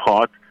other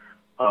part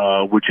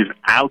which is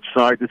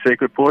outside the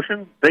sacred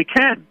portion? They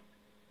can,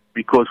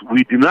 because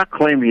we do not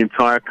claim the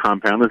entire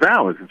compound as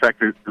ours. In fact,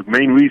 the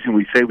main reason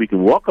we say we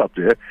can walk up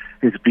there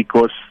is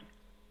because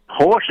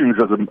portions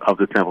of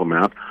the Temple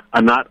Mount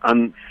are not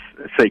on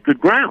sacred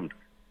ground.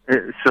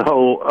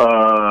 So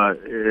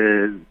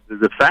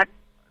the fact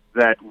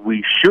that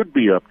we should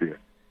be up there,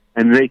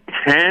 and they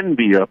can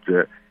be up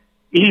there,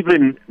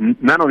 even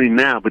not only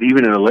now, but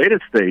even in a later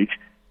stage,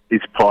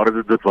 is part of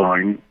the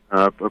divine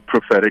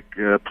prophetic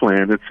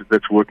plan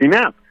that's working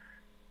out.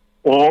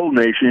 All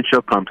nations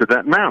shall come to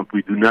that mount.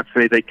 We do not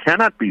say they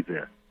cannot be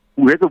there.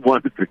 We're the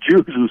ones, the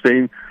Jews, who are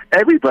saying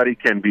everybody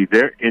can be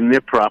there in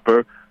their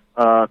proper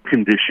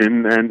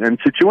condition and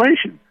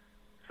situation.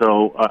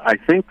 So I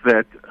think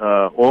that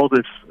all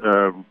this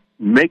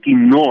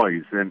making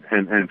noise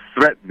and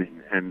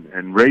threatening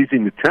and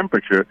raising the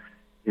temperature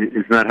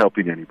is not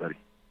helping anybody.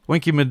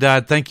 Winky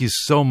Medad, thank you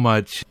so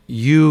much.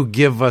 You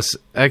give us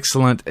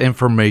excellent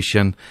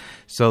information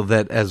so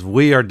that as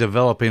we are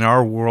developing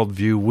our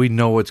worldview, we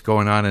know what's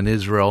going on in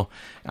Israel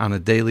on a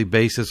daily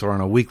basis or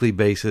on a weekly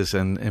basis,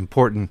 and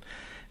important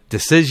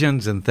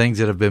decisions and things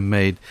that have been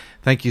made.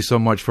 Thank you so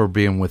much for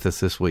being with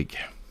us this week.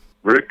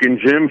 Rick and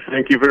Jim,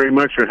 thank you very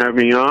much for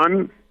having me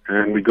on,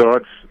 and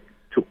regards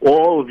to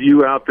all of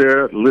you out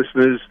there,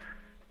 listeners.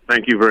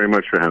 Thank you very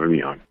much for having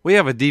me on. We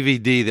have a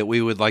DVD that we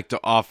would like to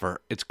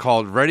offer. It's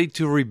called Ready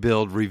to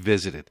Rebuild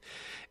Revisited.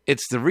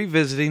 It's the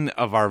revisiting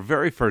of our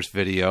very first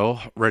video,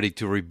 Ready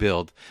to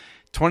Rebuild,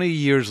 20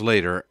 years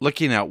later,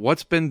 looking at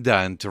what's been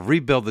done to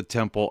rebuild the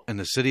temple in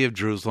the city of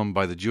Jerusalem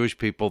by the Jewish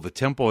people, the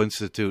Temple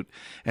Institute,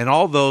 and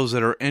all those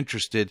that are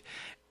interested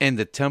in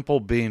the temple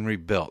being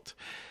rebuilt.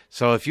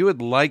 So if you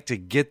would like to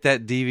get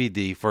that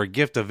DVD for a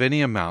gift of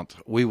any amount,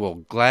 we will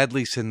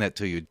gladly send that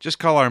to you. Just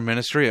call our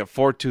ministry at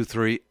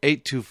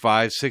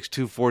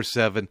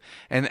 423-825-6247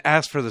 and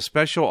ask for the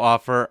special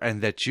offer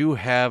and that you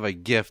have a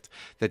gift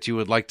that you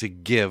would like to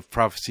give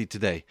Prophecy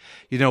Today.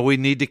 You know, we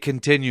need to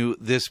continue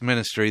this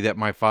ministry that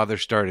my father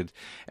started,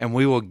 and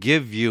we will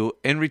give you,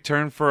 in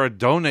return for a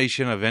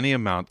donation of any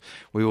amount,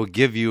 we will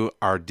give you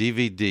our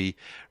DVD,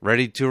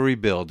 Ready to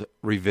Rebuild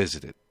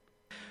Revisited.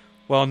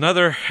 Well,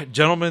 another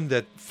gentleman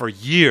that for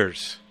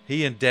years,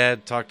 he and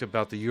Dad talked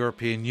about the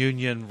European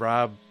Union,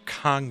 Rob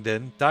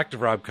Congdon, Dr.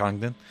 Rob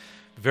Congdon,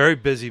 very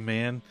busy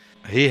man.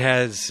 He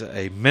has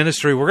a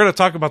ministry. We're going to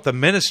talk about the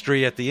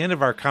ministry at the end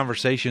of our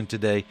conversation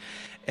today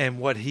and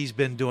what he's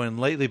been doing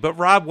lately. But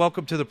Rob,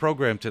 welcome to the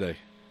program today.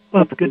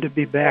 Well, it's good to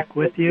be back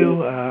with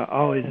you.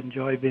 Always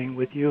enjoy being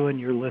with you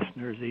and your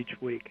listeners each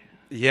week.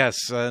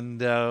 Yes,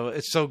 and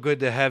it's so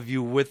good to have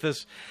you with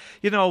us.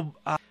 You know,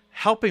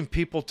 helping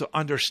people to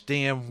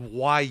understand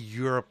why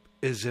Europe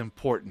is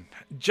important.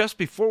 Just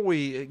before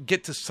we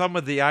get to some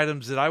of the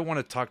items that I want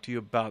to talk to you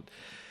about,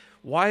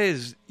 why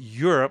is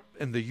Europe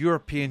and the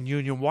European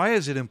Union, why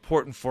is it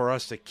important for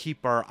us to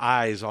keep our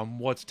eyes on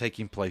what's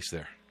taking place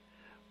there?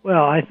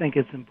 Well, I think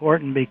it's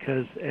important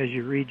because as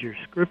you read your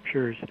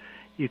scriptures,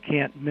 you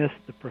can't miss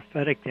the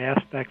prophetic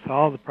aspects,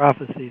 all the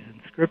prophecies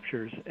in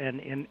scriptures, and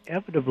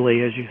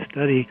inevitably as you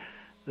study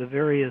the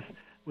various,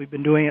 we've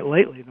been doing it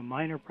lately, the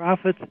minor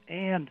prophets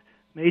and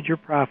major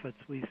prophets,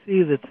 we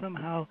see that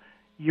somehow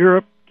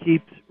Europe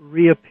keeps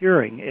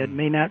reappearing. It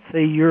may not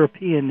say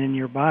European in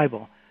your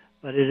Bible,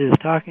 but it is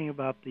talking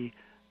about the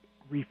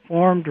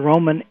reformed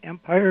Roman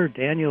Empire.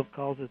 Daniel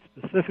calls it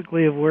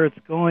specifically of where it's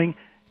going,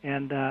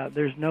 and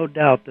there's no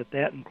doubt that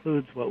that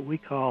includes what we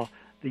call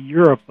the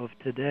Europe of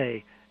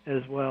today,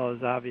 as well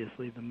as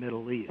obviously the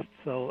Middle East.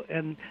 So,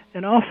 and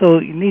also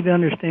you need to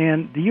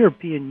understand the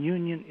European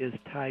Union is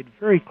tied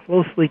very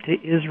closely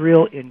to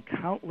Israel in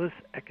countless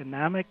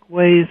economic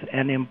ways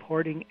and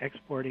importing,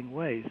 exporting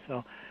ways.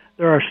 So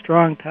there are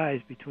strong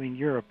ties between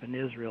Europe and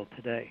Israel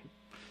today.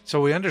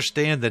 So we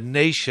understand the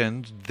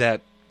nations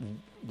that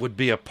would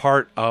be a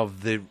part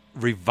of the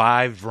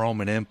revived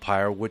Roman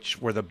Empire,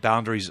 which were the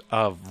boundaries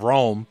of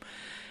Rome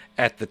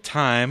at the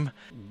time,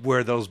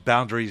 where those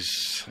boundaries,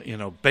 you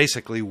know,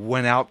 basically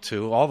went out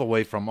to all the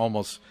way from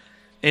almost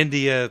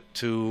India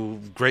to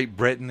Great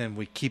Britain, and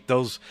we keep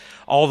those,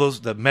 all those,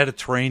 the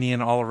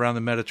Mediterranean, all around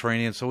the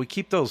Mediterranean. So we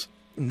keep those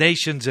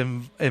nations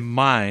in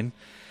mind.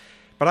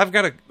 But I've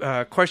got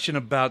a question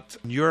about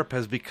Europe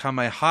has become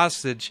a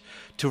hostage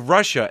to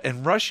Russia,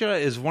 and Russia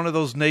is one of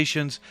those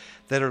nations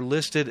that are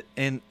listed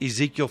in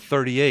Ezekiel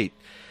 38.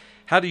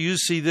 How do you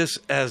see this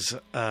as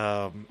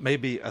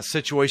maybe a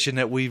situation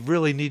that we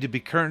really need to be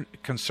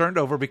concerned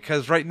over?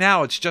 Because right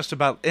now it's just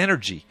about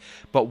energy,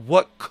 but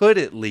what could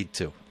it lead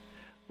to?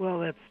 Well,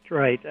 that's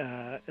right.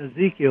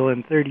 Ezekiel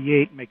in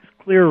 38 makes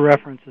clear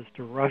references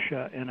to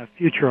Russia and a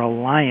future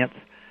alliance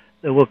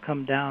that will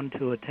come down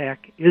to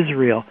attack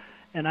Israel.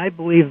 And I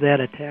believe that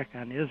attack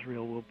on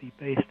Israel will be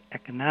based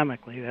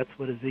economically. That's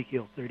what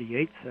Ezekiel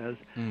 38 says.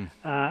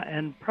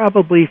 And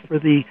probably for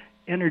the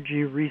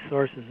energy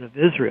resources of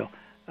Israel.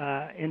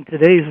 In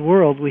today's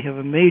world, we have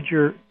a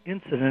major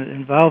incident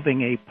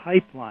involving a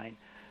pipeline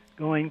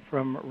going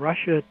from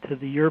Russia to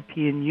the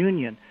European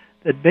Union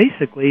that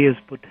basically is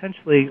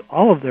potentially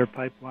all of their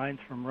pipelines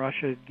from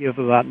Russia give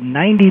about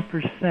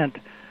 90%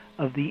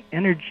 of the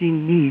energy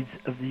needs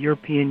of the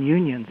European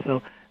Union.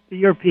 So the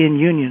European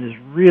Union is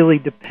really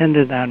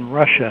dependent on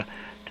Russia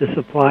to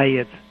supply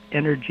its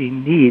energy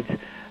needs.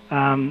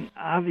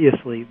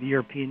 Obviously, the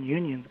European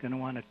Union is going to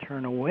want to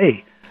turn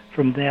away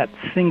from that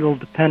single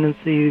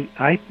dependency.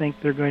 I think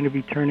they're going to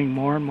be turning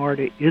more and more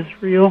to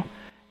Israel,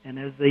 and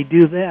as they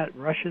do that,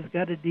 Russia's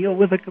got to deal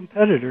with a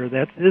competitor,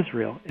 that's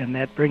Israel, and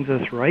that brings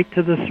us right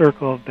to the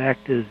circle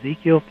back to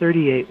Ezekiel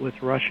 38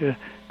 with Russia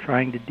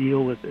trying to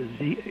deal with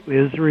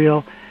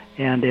Israel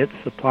and its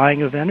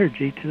supplying of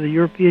energy to the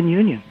European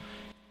Union.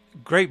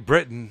 Great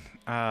Britain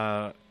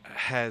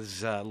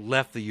has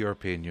left the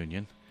European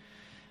Union.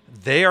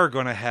 They are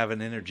going to have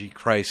an energy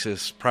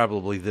crisis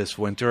probably this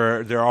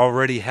winter. They're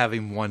already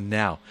having one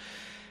now.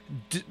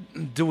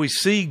 Do we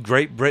see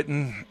Great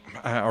Britain,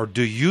 or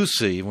do you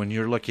see, when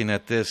you're looking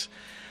at this,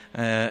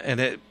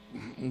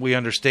 we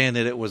understand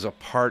that it was a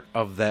part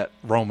of that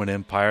Roman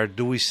Empire,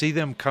 do we see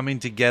them coming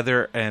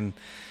together and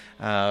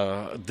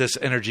this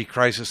energy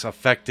crisis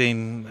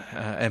affecting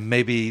and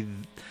maybe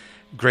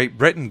Great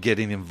Britain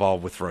getting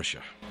involved with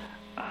Russia?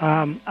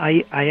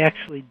 I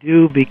actually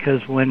do,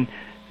 because when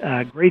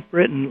Great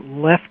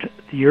Britain left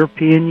the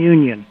European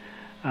Union,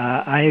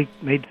 I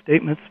made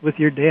statements with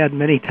your dad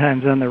many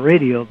times on the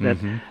radio that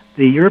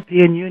the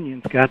European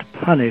Union's got to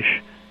punish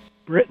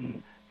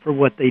Britain for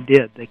what they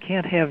did. They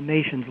can't have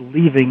nations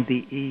leaving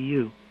the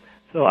EU.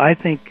 So I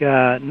think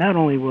not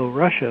only will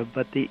Russia,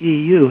 but the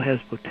EU has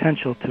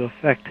potential to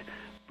affect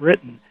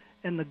Britain,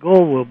 and the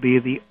goal will be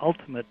the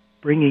ultimate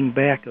bringing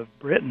back of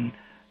Britain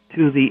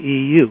to the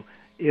EU.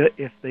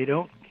 If they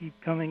don't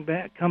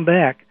come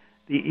back,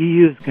 the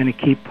EU is going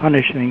to keep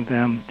punishing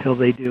them till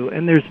they do.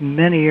 And there's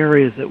many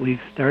areas that we've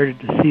started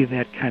to see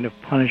that kind of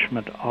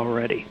punishment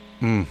already.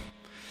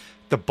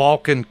 The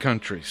Balkan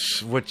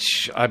countries,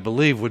 which I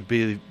believe would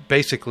be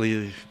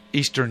basically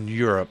Eastern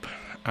Europe,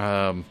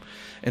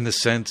 in the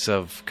sense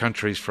of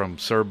countries from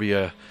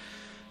Serbia,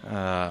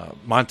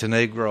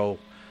 Montenegro,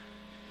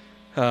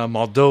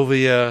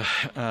 Moldova,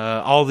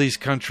 all these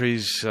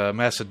countries,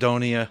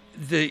 Macedonia.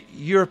 The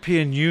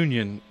European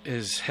Union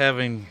is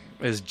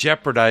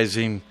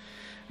jeopardizing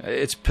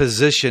its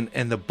position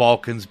in the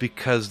Balkans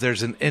because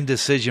there's an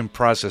indecision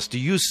process. Do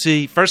you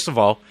see, first of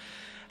all,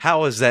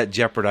 how is that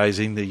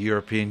jeopardizing the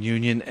European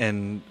Union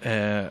and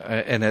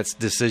its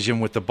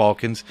decision with the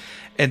Balkans?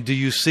 And do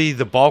you see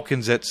the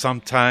Balkans at some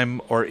time,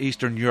 or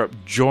Eastern Europe,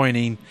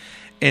 joining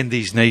in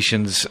these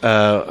nations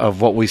of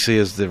what we see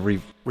as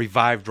the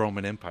revived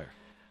Roman Empire?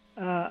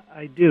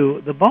 I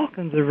do. The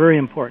Balkans are very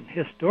important.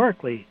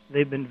 Historically,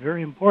 they've been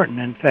very important.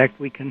 In fact,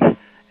 we can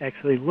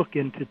actually look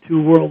into 2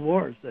 world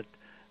wars that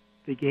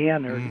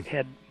began or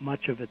had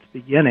much of its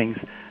beginnings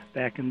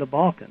back in the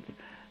Balkans.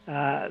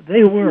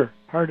 They were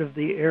part of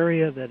the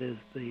area that is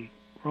the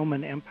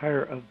Roman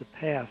Empire of the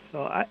past.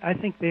 So I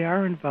think they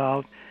are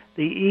involved.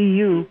 The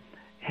EU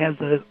has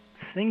a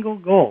single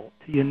goal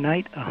to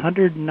unite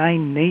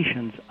 109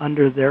 nations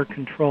under their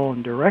control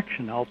and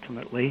direction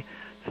ultimately,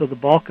 so the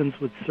Balkans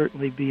would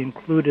certainly be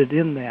included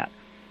in that.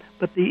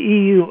 But the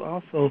EU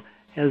also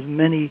has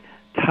many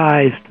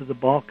ties to the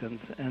Balkans,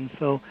 and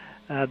so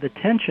the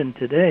tension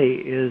today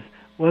is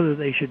whether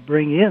they should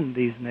bring in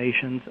these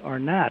nations or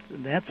not.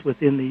 That's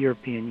within the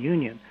European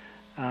Union.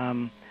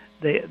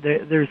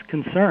 There's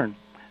concern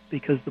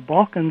because the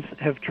Balkans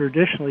have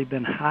traditionally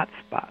been hot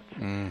spots.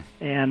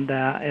 And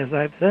as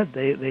I've said,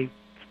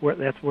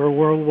 that's where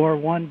World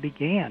War I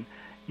began.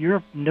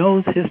 Europe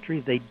knows history.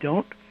 They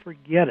don't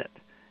forget it.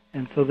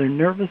 And so they're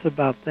nervous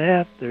about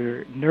that.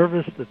 They're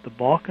nervous that the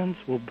Balkans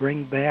will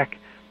bring back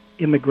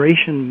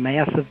immigration,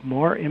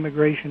 more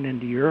immigration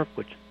into Europe,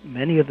 which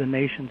many of the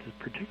nations,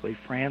 particularly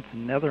France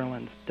and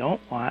Netherlands,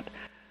 don't want.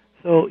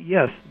 So,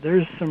 yes,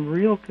 there's some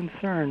real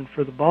concern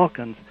for the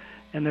Balkans,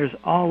 and there's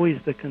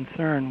always the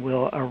concern,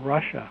 will a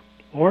Russia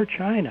or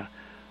China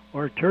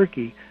or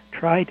Turkey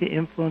try to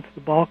influence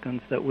the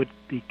Balkans that would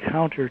be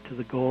counter to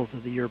the goals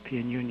of the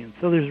European Union?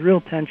 So there's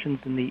real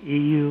tensions in the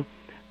EU.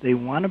 They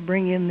want to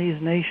bring in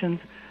these nations,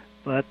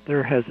 but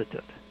they're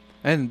hesitant.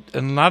 And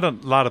not a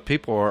lot of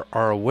people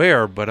are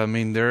aware, but I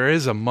mean, there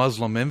is a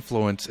Muslim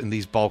influence in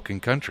these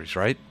Balkan countries,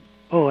 right?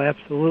 Oh,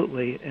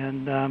 absolutely,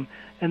 and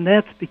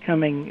that's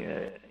becoming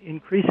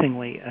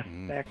increasingly a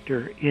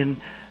factor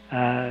in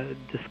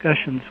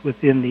discussions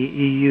within the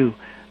EU,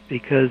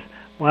 because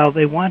while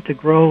they want to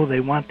grow, they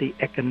want the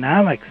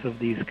economics of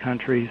these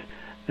countries,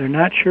 they're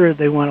not sure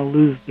they want to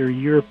lose their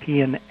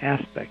European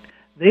aspect.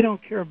 They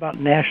don't care about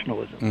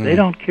nationalism. They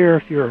don't care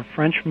if you're a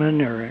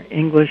Frenchman or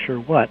English or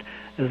what,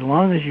 as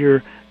long as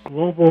you're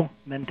global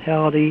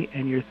mentality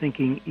and you're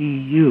thinking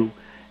EU.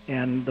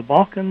 And the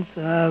Balkans,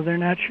 they're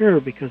not sure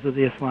because of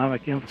the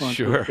Islamic influence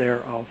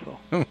there also.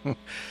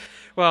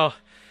 Well,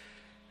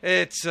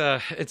 it's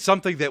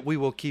something that we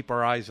will keep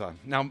our eyes on.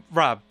 Now,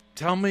 Rob,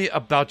 tell me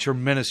about your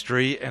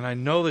ministry, and I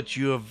know that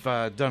you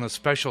have done a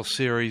special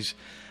series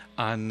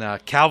on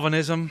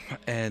Calvinism,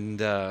 and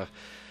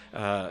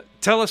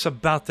tell us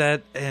about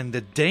that and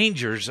the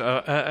dangers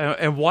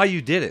and why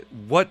you did it.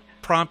 What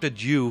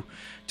prompted you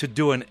to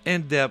do an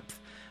in-depth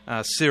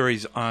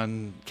series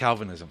on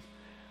Calvinism?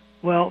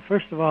 Well,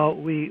 first of all,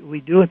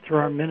 we do it through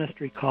our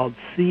ministry called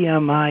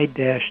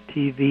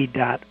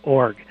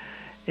CMI-TV.org.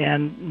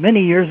 And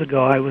many years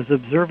ago, I was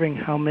observing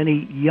how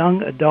many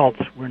young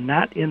adults were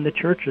not in the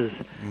churches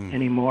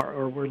anymore,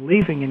 or were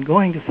leaving and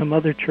going to some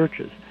other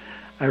churches.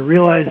 I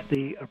realized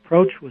the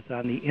approach was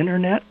on the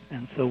Internet,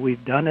 and so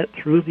we've done it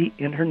through the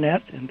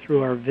Internet and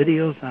through our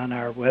videos on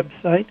our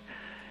website.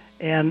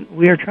 And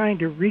we are trying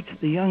to reach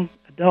the young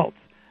adults.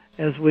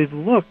 As we've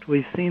looked,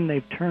 we've seen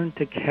they've turned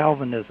to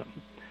Calvinism.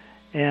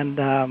 And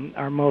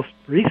our most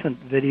recent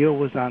video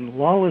was on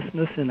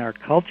lawlessness in our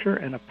culture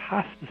and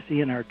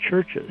apostasy in our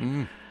churches,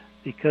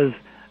 because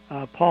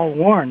Paul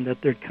warned that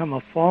there'd come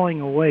a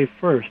falling away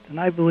first, and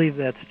I believe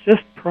that's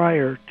just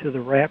prior to the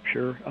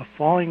rapture, a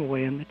falling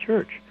away in the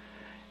church.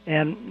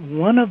 And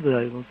one of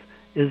those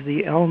is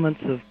the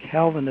elements of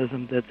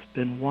Calvinism that's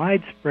been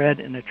widespread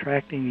in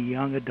attracting the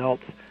young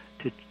adults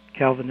to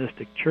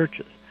Calvinistic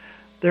churches.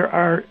 There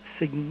are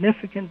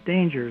significant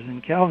dangers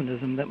in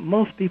Calvinism that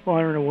most people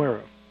aren't aware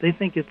of. They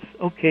think it's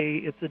okay,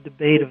 it's a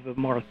debate of a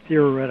more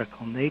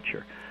theoretical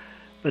nature,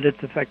 but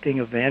it's affecting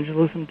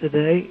evangelism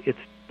today, it's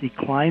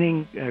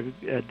declining,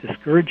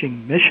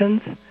 discouraging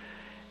missions,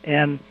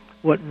 and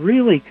what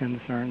really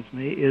concerns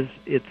me is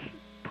it's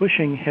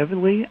pushing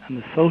heavily on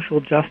the social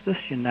justice,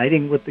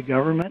 uniting with the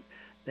government,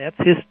 That's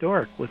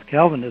historic with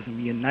Calvinism.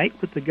 Unite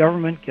with the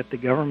government, get the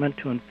government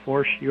to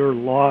enforce your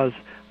laws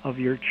of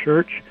your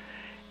church.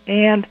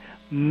 And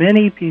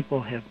many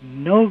people have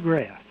no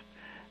grasp.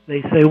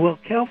 They say, well,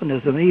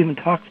 Calvinism even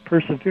talks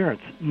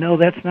perseverance. No,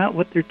 that's not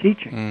what they're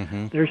teaching.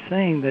 Mm-hmm. They're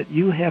saying that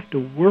you have to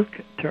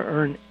work to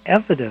earn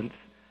evidence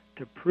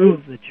to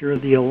prove that you're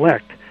the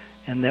elect,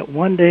 and that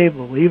one day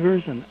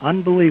believers and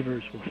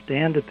unbelievers will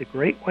stand at the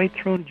great white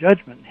throne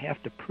judgment and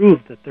have to prove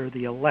that they're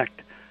the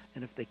elect.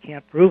 And if they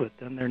can't prove it,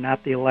 then they're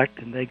not the elect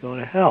and they go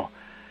to hell.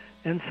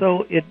 And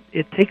so it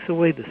takes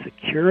away the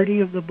security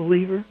of the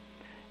believer.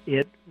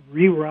 It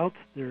reroutes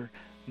their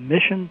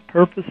mission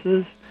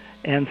purposes,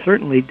 and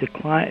certainly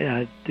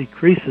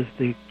decreases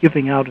the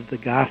giving out of the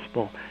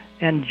gospel,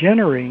 and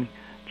generating,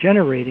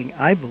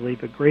 I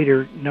believe, a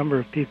greater number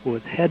of people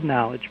with head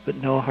knowledge but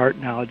no heart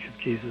knowledge of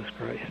Jesus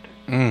Christ.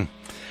 Mm.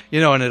 You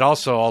know, and it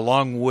also,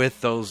 along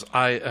with those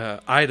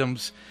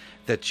items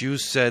that you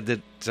said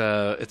that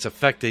it's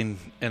affecting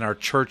in our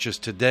churches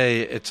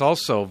today, it's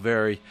also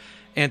very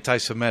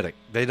anti-Semitic.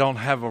 They don't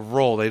have a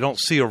role. They don't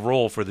see a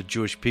role for the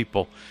Jewish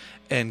people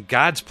and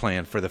God's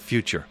plan for the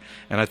future.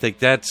 And I think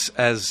that's,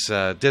 as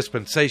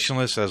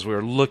dispensationalists, as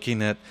we're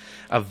looking at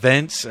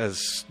events,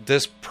 as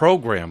this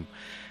program,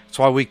 that's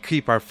why we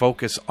keep our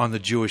focus on the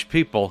Jewish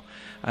people.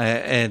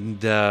 And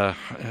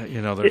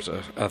there's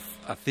a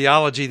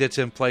theology that's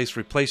in place,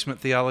 replacement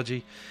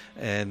theology,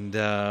 and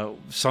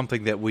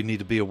something that we need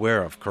to be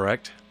aware of,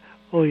 correct?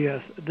 Oh,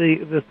 yes.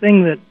 The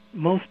thing that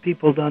most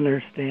people don't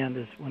understand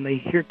is when they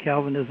hear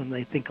Calvinism,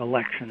 they think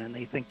election, and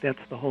they think that's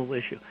the whole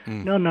issue.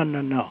 Mm. No.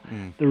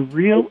 The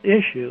real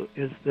issue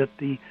is that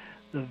the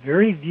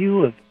very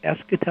view of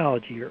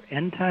eschatology, or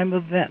end-time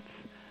events,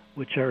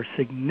 which are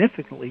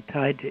significantly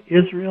tied to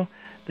Israel,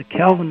 the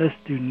Calvinists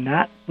do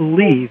not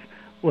believe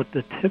what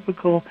the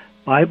typical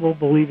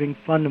Bible-believing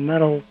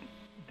fundamental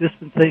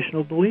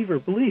dispensational believer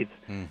believes.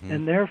 Mm-hmm.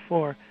 And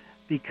therefore,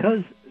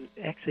 because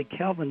actually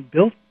Calvin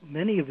built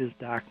many of his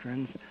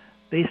doctrines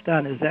based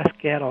on his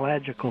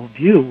eschatological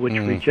view, which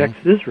mm-hmm. rejects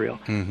Israel,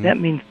 mm-hmm. that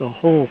means the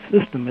whole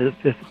system, if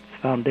its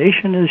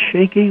foundation is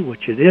shaky,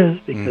 which it is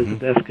because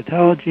mm-hmm. of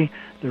eschatology,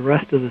 the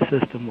rest of the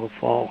system will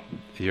fall.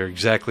 You're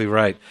exactly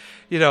right.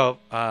 You know,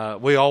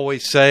 we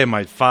always say, and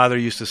my father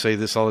used to say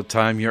this all the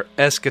time, your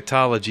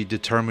eschatology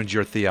determines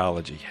your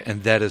theology.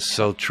 And that is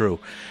so true.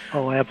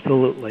 Oh,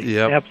 absolutely.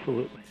 Yep.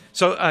 Absolutely.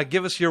 So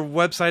give us your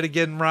website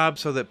again, Rob,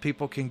 so that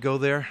people can go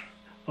there.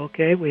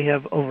 Okay, we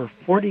have over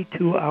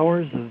 42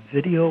 hours of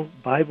video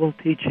Bible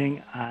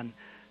teaching on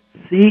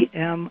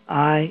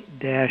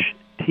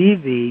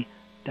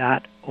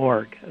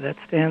CMI-TV.org. That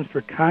stands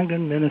for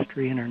Congdon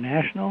Ministry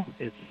International.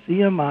 It's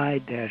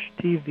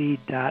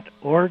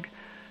CMI-TV.org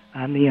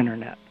on the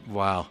Internet.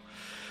 Wow.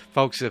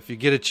 Folks, if you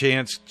get a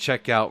chance,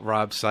 check out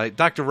Rob's site.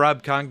 Dr.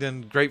 Rob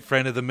Congdon, great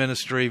friend of the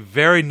ministry,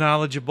 very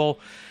knowledgeable,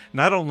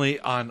 not only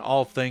on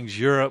all things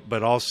Europe,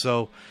 but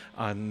also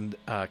on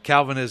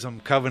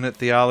Calvinism, covenant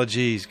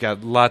theology. He's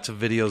got lots of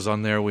videos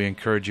on there. We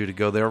encourage you to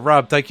go there.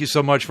 Rob, thank you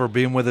so much for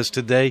being with us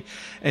today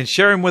and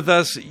sharing with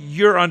us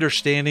your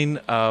understanding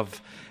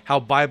of how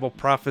Bible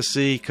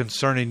prophecy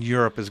concerning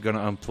Europe is going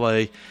to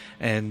unplay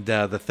and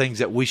the things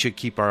that we should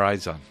keep our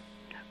eyes on.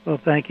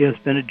 Well, thank you. It's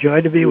been a joy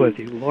to be with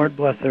you. Lord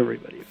bless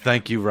everybody.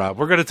 Thank you, Rob.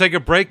 We're going to take a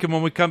break, and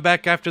when we come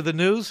back after the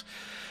news,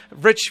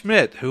 Rich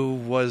Schmidt, who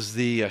was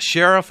the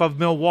sheriff of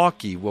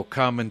Milwaukee, will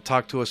come and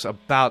talk to us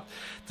about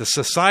the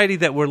society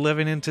that we're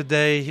living in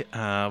today,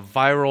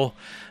 viral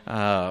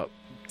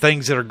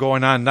things that are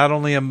going on not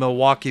only in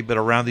Milwaukee but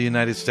around the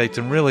United States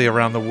and really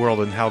around the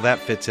world, and how that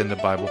fits into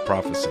Bible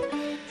prophecy.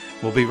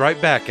 We'll be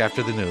right back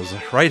after the news,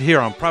 right here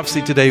on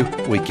Prophecy Today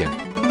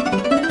Weekend.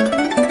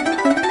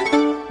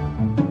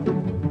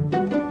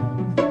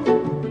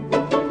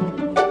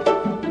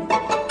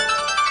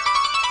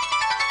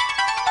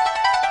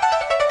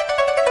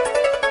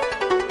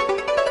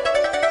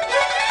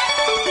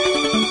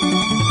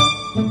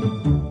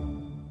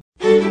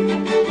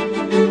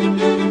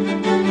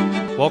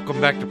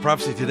 Welcome back to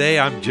Prophecy Today.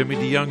 I'm Jimmy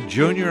DeYoung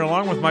Jr.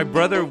 Along with my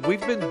brother,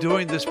 we've been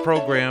doing this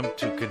program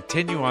to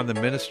continue on the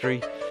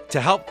ministry to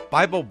help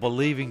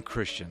Bible-believing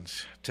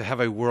Christians to have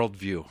a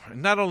worldview.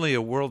 And not only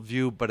a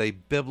worldview, but a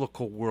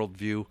biblical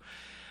worldview.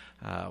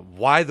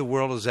 Why the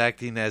world is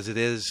acting as it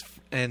is,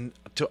 and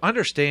to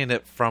understand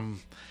it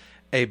from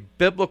a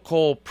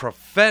biblical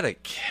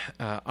prophetic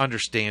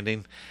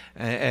understanding.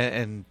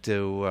 And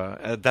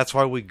that's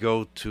why we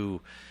go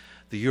to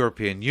the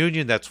European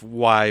Union. That's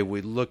why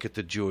we look at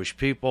the Jewish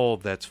people.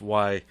 That's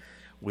why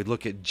we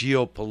look at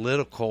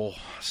geopolitical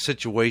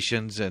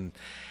situations and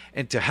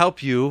to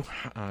help you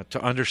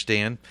to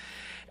understand.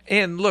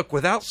 And look,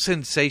 without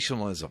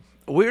sensationalism,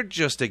 we're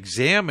just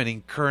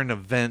examining current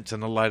events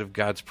in the light of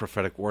God's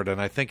prophetic word. And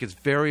I think it's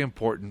very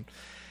important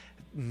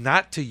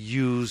not to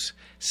use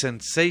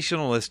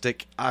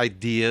sensationalistic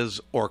ideas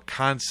or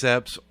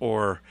concepts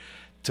or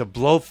to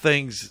blow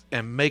things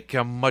and make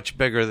them much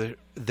bigger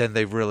than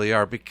they really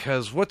are,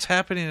 because what's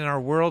happening in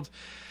our world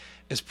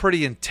is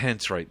pretty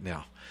intense right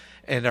now.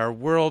 and our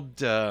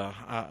world,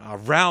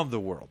 around the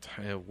world,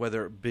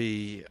 whether it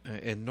be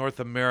in North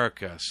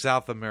America,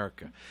 South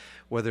America,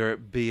 whether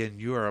it be in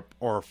Europe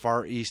or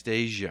Far East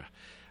Asia.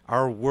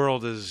 Our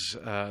world is,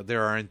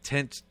 there are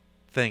intense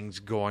things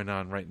going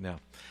on right now.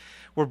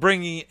 We're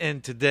bringing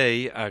in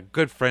today a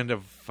good friend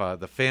of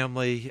the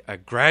family, a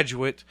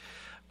graduate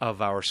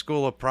of our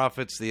School of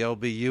Prophets, the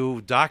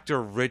LBU,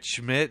 Dr. Rich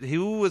Schmidt,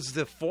 who was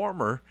the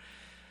former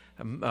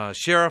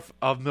sheriff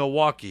of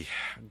Milwaukee.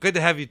 Good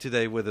to have you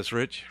today with us,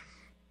 Rich.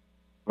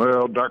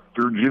 Well,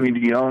 Dr. Jimmy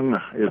DeYoung,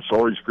 it's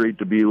always great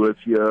to be with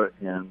you,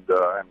 and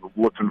I'm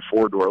looking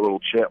forward to our little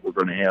chat we're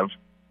going to have.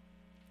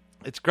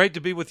 It's great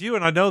to be with you,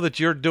 and I know that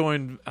you're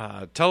doing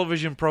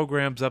television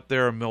programs up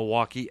there in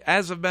Milwaukee.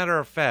 As a matter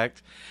of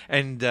fact,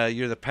 and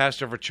you're the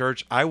pastor of a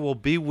church, I will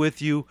be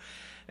with you.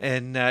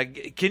 And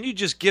can you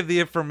just give the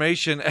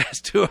information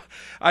as to,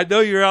 I know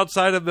you're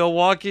outside of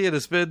Milwaukee, and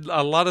it's been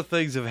a lot of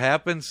things have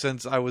happened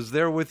since I was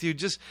there with you.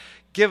 Just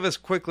give us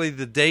quickly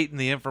the date and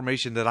the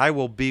information that I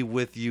will be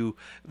with you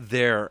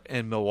there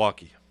in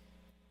Milwaukee.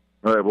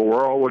 All right, well,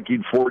 we're all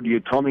looking forward to you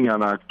coming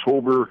on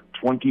October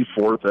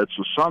 24th. That's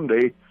a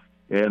Sunday,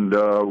 and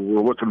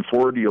we're looking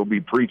forward to you'll be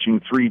preaching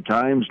 3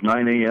 times,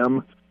 9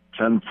 a.m.,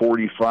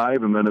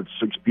 10:45, and then at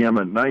 6 p.m.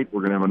 at night.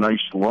 We're going to have a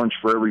nice lunch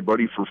for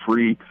everybody for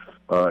free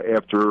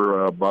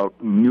after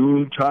about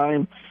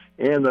noontime,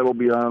 and that'll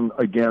be on,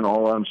 again,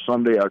 all on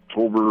Sunday,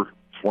 October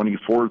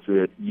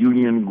 24th at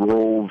Union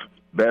Grove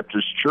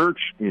Baptist Church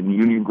in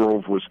Union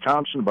Grove,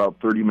 Wisconsin, about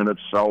 30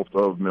 minutes south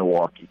of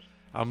Milwaukee.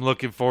 I'm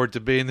looking forward to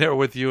being there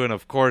with you, and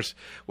of course,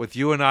 with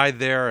you and I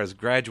there as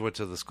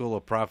graduates of the School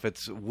of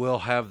Prophets, we'll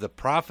have the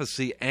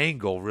prophecy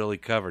angle really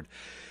covered.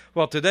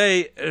 Well,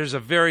 today, there's a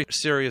very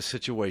serious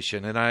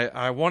situation, and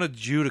I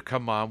wanted you to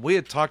come on. We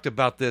had talked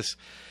about this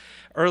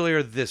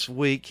earlier this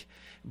week,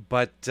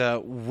 but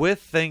with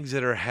things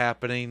that are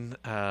happening,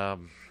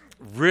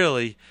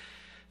 really,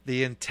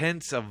 the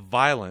intense of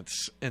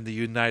violence in the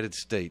United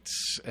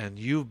States, and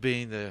you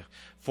being the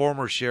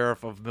former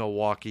sheriff of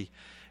Milwaukee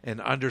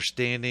and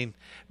understanding,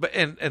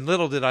 and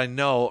little did I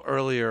know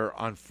earlier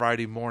on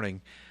Friday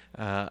morning,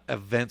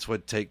 events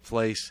would take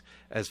place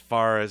as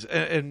far as,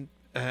 and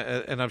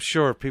I'm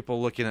sure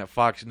people looking at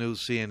Fox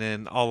News,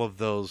 CNN, all of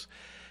those,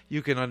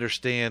 you can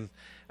understand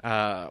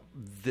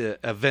the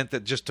event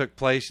that just took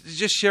place.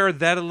 Just share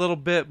that a little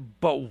bit,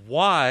 but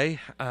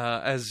why,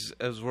 as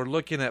we're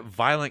looking at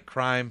violent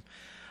crime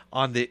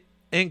on the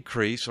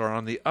increase or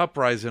on the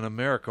uprise in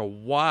America,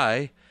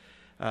 why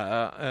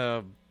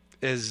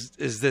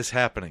is this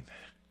happening?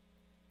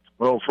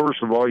 Well,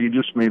 first of all, you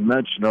just made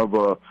mention of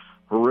a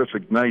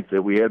horrific night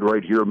that we had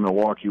right here in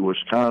Milwaukee,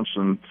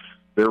 Wisconsin.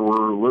 There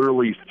were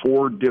literally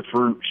 4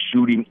 different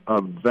shooting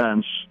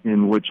events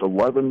in which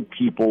 11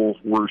 people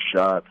were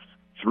shot,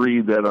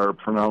 3 that are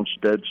pronounced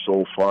dead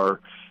so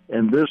far.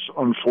 And this,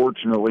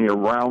 unfortunately,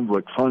 around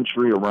the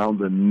country, around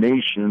the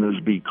nation, is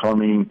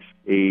becoming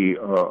a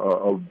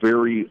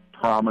very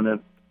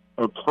prominent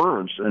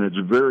occurrence, and it's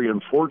very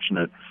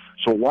unfortunate.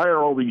 So why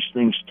are all these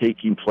things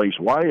taking place?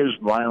 Why is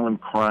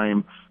violent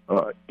crime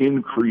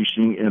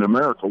increasing in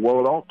America? Well,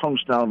 it all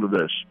comes down to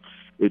this.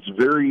 It's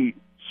very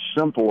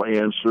simple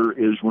answer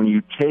is when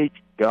you take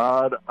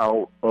God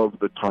out of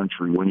the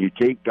country, when you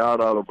take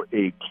God out of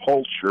a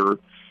culture,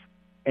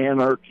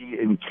 anarchy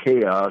and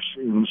chaos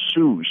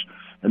ensues.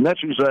 And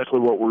that's exactly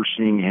what we're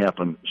seeing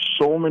happen.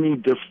 So many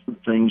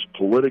different things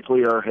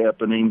politically are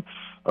happening.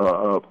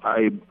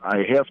 I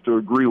have to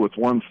agree with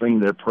one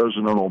thing that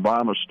President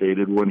Obama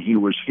stated when he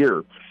was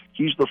here.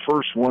 He's the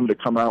first one to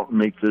come out and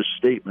make this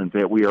statement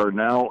that we are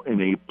now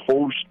in a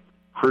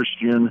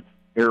post-Christian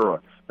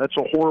era. That's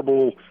a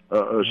horrible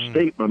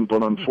statement,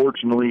 but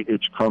unfortunately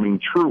it's coming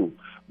true.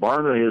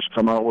 Barna has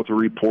come out with a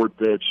report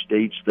that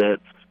states that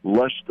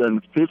less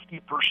than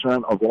 50%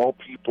 of all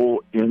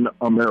people in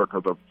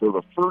America, for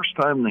the first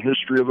time in the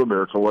history of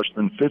America, less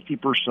than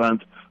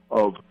 50%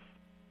 of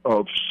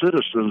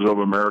citizens of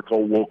America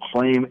will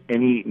claim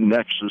any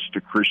nexus to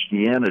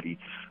Christianity.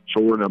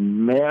 So we're in a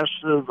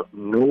massive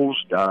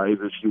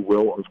nosedive, if you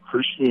will, of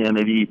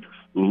Christianity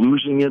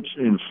losing its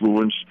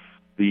influence.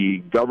 The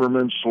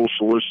government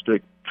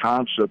socialistic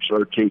concepts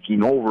are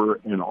taking over,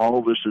 and all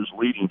of this is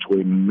leading to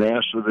a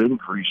massive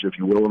increase, if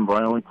you will, in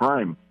violent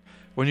crime.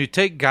 When you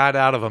take God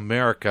out of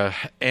America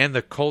and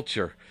the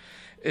culture,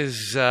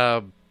 is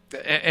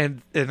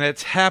and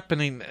it's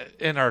happening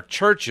in our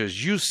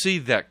churches. You see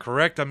that,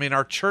 correct? I mean,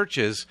 our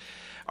churches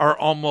are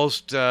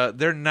almost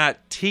they're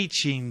not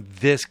teaching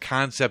this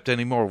concept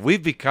anymore.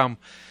 We've become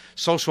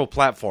social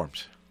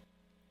platforms.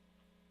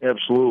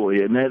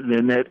 Absolutely, and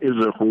that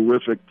is a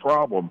horrific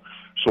problem.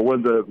 So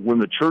when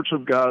the Church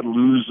of God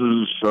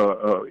loses,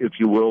 if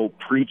you will,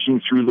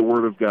 preaching through the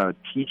Word of God,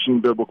 teaching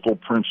biblical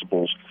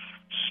principles,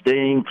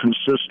 staying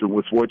consistent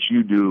with what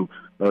you do,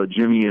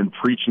 Jimmy, and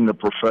preaching the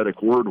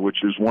prophetic word,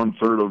 which is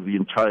 1/3 of the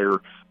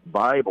entire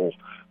Bible,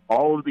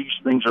 all of these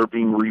things are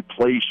being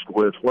replaced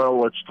with, well,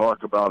 let's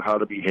talk about how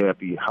to be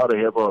happy, how to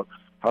have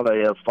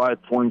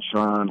 5 points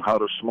on, how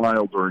to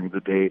smile during the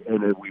day,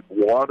 and then we've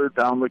watered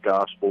down the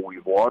gospel,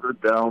 we've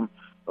watered down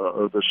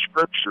the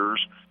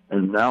Scriptures,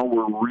 and now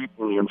we're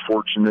reaping the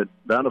unfortunate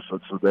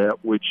benefits of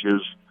that, which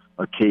is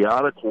a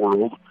chaotic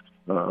world.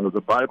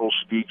 The Bible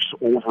speaks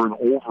over and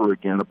over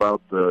again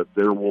about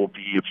there will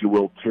be, if you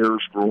will,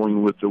 tares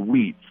growing with the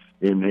wheat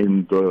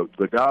in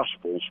the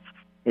Gospels.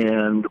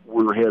 And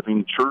we're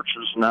having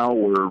churches now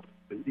where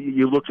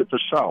you look at the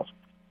South,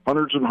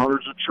 hundreds and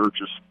hundreds of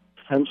churches,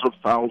 tens of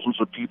thousands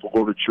of people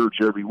go to church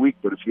every week.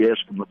 But if you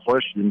ask them the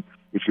question,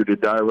 if you're to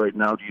die right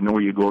now, do you know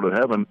you go to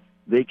heaven?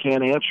 They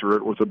can't answer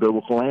it with a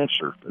biblical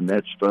answer. And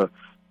that's the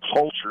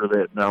culture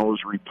that now is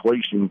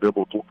replacing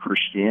biblical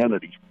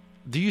Christianity.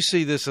 Do you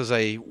see this as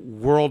a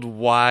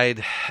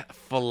worldwide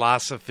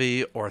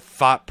philosophy or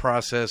thought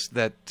process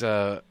that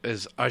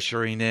is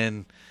ushering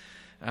in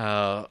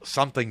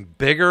something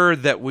bigger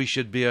that we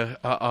should be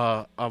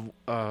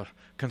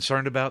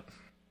concerned about?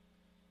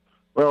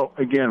 Well,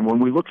 again, when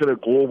we look at a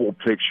global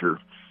picture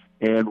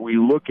and we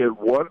look at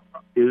what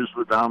is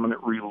the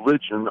dominant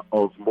religion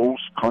of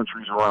most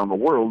countries around the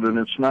world, and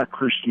it's not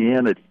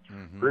Christianity.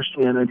 Mm-hmm.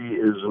 Christianity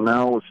is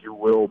now, if you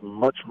will,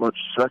 much, much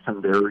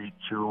secondary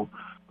to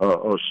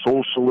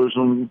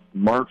socialism,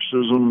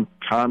 Marxism,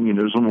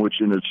 communism,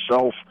 which in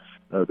itself,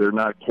 they're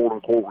not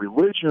quote-unquote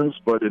religions,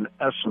 but in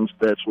essence,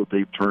 that's what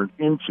they've turned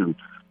into.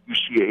 You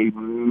see a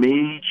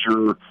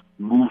major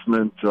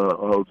movement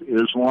of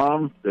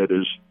Islam that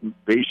is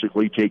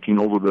basically taking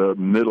over the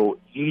Middle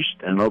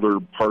East and other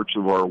parts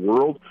of our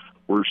world.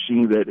 We're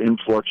seeing that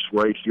influx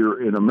right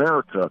here in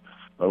America.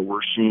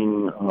 We're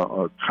seeing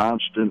a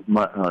constant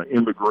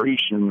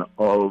immigration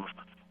of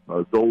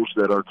those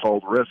that are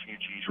called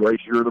refugees right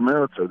here in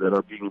America that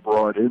are being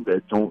brought in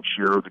that don't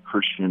share the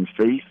Christian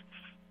faith.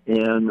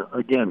 And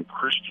again,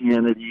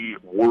 Christianity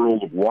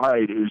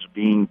worldwide is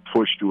being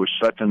pushed to a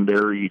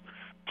secondary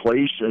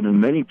place, and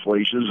in many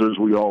places, as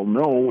we all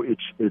know,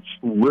 it's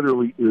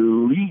literally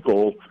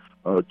illegal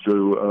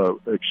to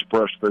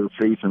express their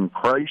faith in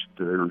Christ.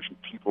 There's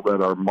people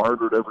that are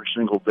martyred every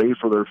single day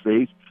for their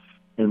faith,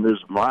 and this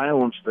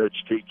violence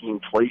that's taking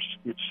place,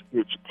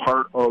 it's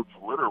part of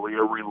literally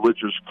a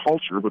religious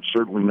culture, but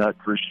certainly not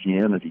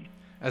Christianity.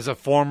 As a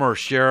former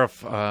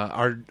sheriff,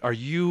 are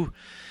you?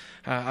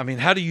 I mean,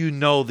 how do you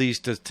know these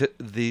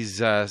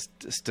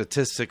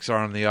statistics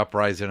are on the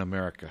uprise in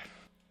America?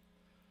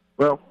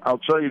 Well, I'll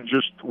tell you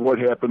just what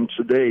happened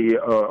today.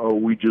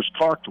 We just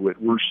talked to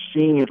it. We're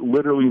seeing it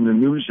literally in the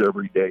news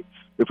every day.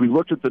 If we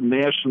look at the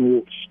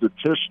national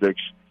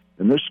statistics,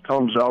 and this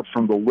comes out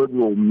from the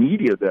liberal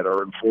media that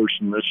are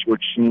enforcing this,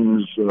 which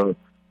seems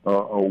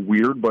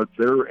weird, but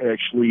they're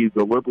actually,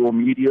 the liberal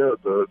media,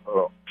 the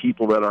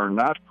people that are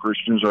not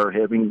Christians are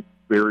having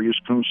various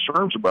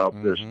concerns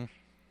about this.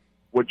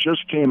 What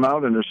just came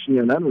out in a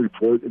CNN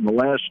report, in the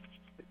last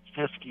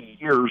 50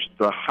 years,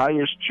 the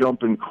highest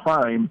jump in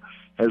crime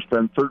has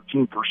been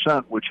 13%,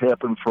 which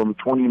happened from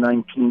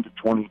 2019 to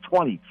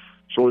 2020.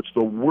 So it's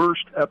the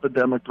worst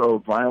epidemic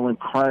of violent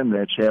crime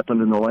that's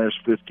happened in the last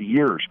 50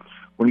 years.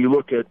 When you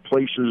look at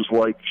places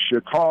like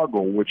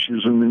Chicago, which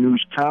is in the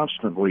news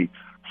constantly,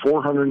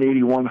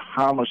 481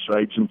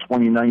 homicides in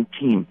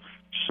 2019,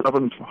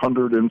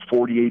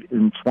 748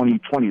 in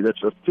 2020.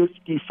 That's a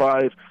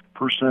 55%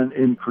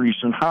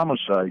 increase in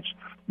homicides.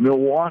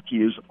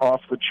 Milwaukee is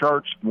off the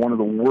charts, one of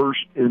the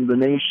worst in the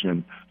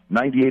nation.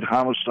 98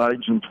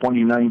 homicides in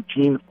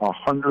 2019,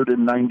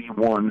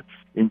 191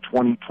 in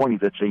 2020.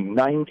 That's a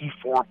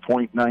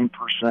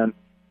 94.9%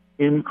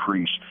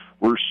 increase.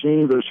 We're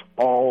seeing this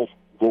all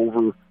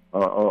over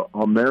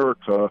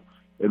America.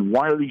 And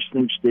why are these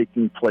things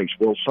taking place?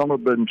 Well, some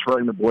have been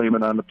trying to blame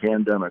it on the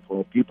pandemic.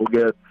 Well, people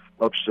get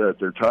upset.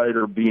 They're tired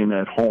of being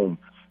at home.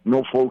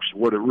 No, folks,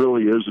 what it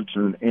really is, it's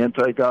an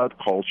anti-God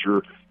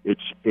culture.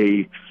 It's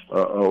a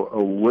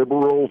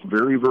liberal,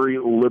 very, very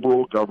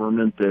liberal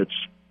government that's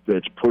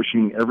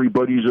pushing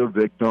everybody's a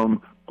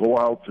victim. Go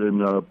out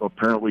and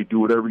apparently do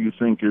whatever you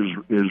think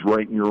is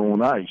right in your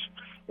own eyes.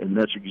 And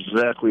that's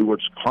exactly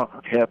what's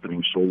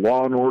happening. So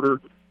law and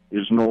order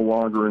is no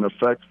longer in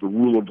effect. The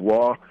rule of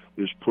law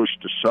is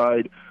pushed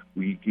aside.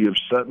 We give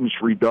sentence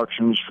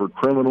reductions for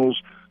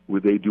criminals.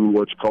 They do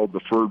what's called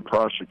deferred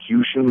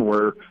prosecution,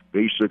 where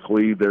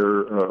basically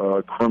their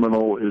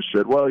criminal is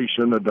said, well, you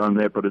shouldn't have done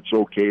that, but it's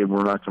okay, and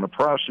we're not going to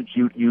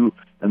prosecute you,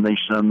 and they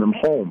send them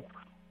home.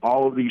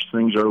 All of these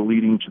things are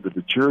leading to the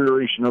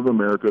deterioration of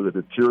America, the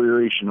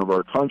deterioration of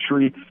our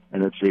country,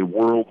 and it's a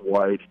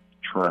worldwide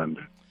trend.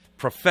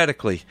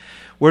 Prophetically,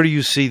 where do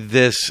you see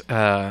this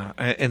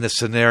in the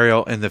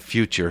scenario in the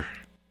future?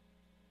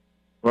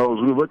 Well,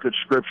 as we look at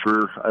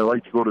Scripture, I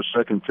like to go to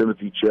 2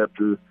 Timothy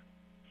chapter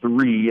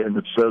 3, and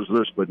it says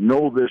this, but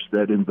know this,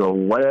 that in the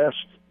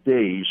last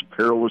days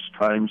perilous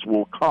times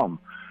will come.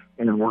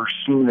 And we're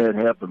seeing that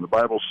happen. The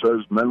Bible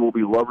says men will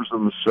be lovers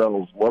of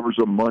themselves, lovers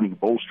of money,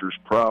 boasters,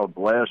 proud,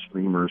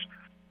 blasphemers,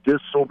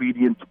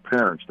 disobedient to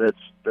parents. That's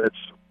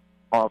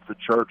off the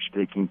charts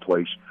taking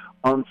place.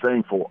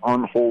 Unthankful,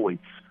 unholy.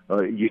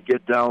 You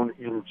get down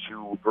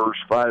into verse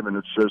 5, and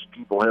it says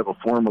people have a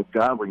form of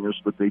godliness,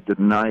 but they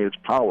deny its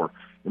power.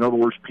 In other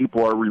words,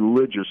 people are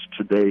religious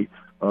today,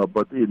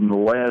 but in the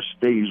last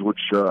days, which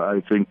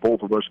I think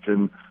both of us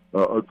can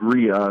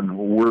agree on,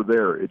 we're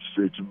there. It's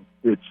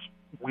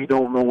we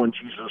don't know when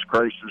Jesus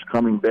Christ is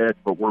coming back,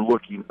 but we're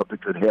looking up.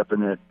 It could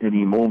happen at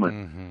any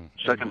moment.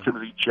 2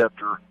 Timothy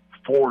chapter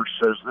 4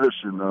 says this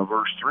in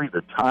verse 3,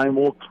 the time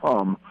will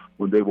come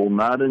when they will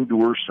not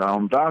endure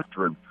sound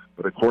doctrine,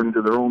 but according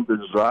to their own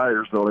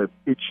desires, they'll have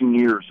itching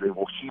ears. They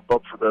will heap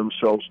up for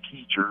themselves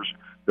teachers.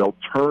 They'll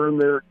turn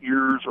their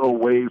ears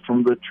away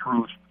from the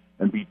truth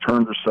and be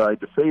turned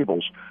aside to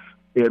fables.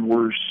 And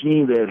we're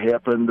seeing that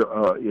happen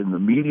in the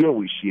media.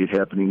 We see it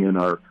happening in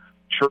our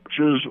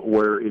churches,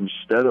 where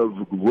instead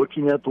of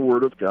looking at the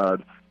Word of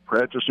God,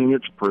 practicing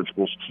its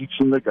principles,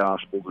 teaching the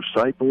gospel,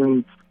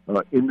 discipling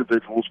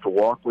individuals to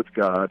walk with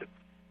God,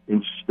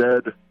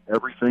 instead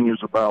everything is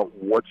about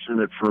what's in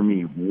it for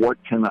me. What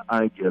can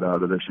I get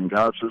out of this? And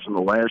God says in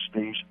the last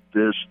days,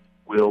 this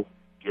will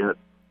get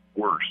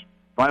worse.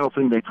 Final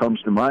thing that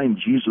comes to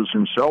mind, Jesus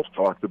himself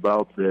talked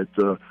about that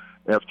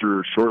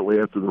shortly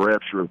after the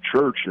rapture of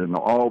church, and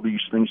all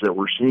these things that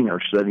we're seeing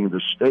are setting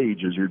the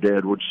stage, as your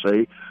dad would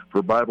say,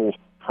 for Bible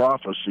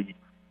prophecy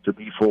to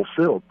be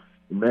fulfilled.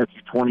 In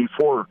Matthew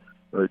 24,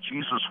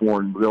 Jesus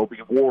warned there'll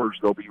be wars,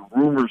 there'll be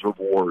rumors of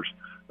wars,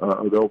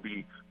 there'll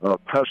be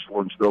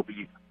pestilence, there'll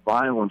be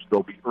violence,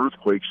 there'll be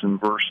earthquakes in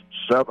verse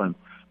 7.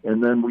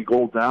 And then we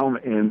go down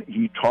and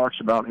he talks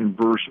about in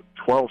verse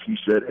 12, he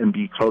said, and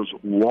because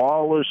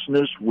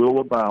lawlessness will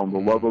abound, the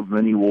love of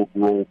many will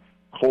grow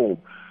cold.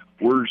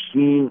 We're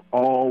seeing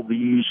all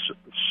these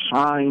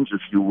signs,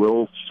 if you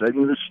will,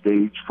 setting the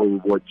stage for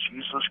what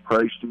Jesus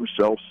Christ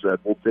himself said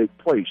will take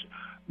place.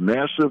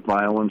 Massive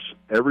violence.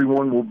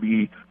 Everyone will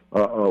be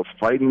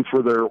fighting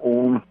for their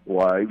own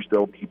lives.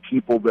 There'll be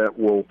people that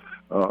will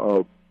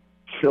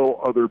kill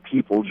other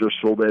people just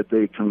so that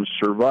they can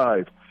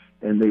survive.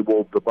 And they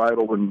will. The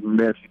Bible in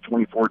Matthew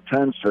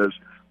 24:10 says,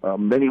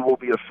 many will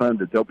be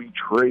offended. They'll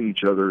betray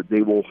each other.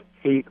 They will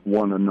hate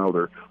one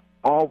another.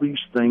 All these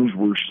things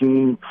we're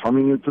seeing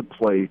coming into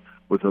play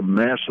with a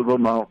massive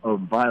amount of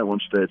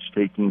violence that's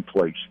taking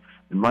place.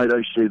 And might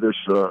I say this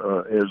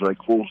as I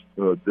close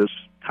this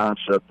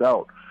concept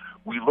out?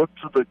 We look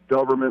to the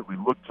government, we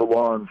look to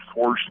law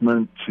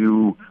enforcement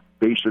to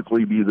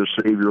basically be the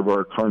savior of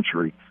our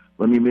country.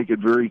 Let me make it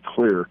very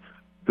clear.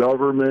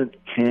 Government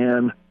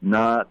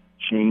cannot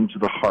change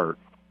the heart.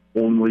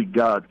 Only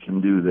God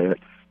can do that.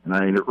 And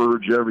I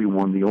urge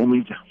everyone, the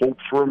only hope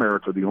for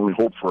America, the only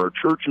hope for our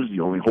churches,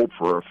 the only hope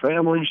for our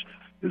families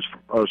is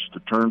for us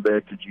to turn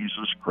back to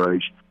Jesus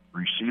Christ,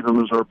 receive him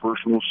as our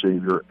personal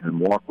Savior,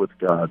 and walk with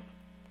God.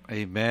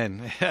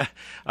 Amen.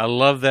 I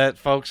love that,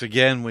 folks.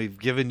 Again, we've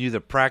given you the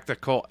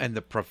practical and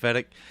the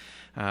prophetic.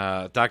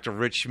 Dr.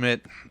 Rich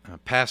Schmidt,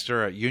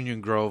 pastor at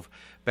Union Grove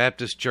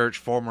Baptist Church,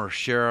 former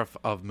sheriff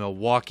of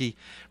Milwaukee.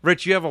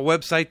 Rich, you have a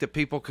website that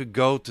people could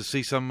go to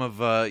see some of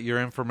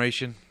your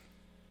information?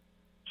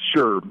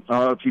 Sure.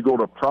 If you go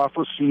to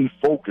Prophecy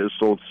Focus,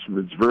 so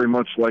it's very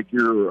much like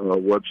your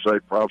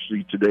website,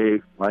 Prophecy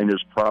Today. Mine is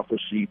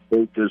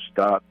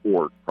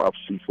prophecyfocus.org.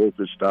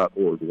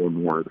 Prophecyfocus.org,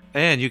 one word.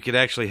 And you could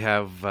actually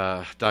have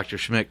Dr.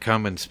 Schmidt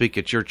come and speak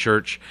at your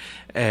church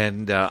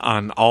and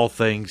on all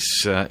things,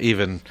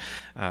 even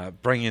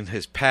bringing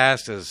his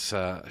past as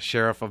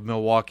sheriff of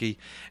Milwaukee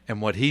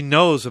and what he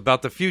knows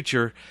about the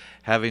future,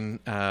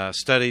 having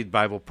studied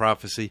Bible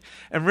prophecy.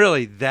 And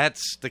really,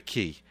 that's the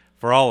key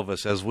for all of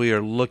us as we are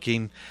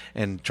looking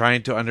and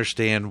trying to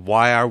understand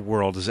why our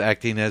world is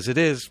acting as it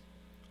is.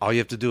 All you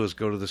have to do is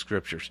go to the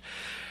Scriptures.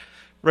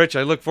 Rich,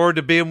 I look forward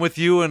to being with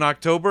you in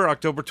October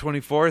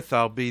 24th.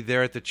 I'll be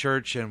there at the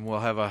church, and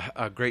we'll have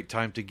a great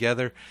time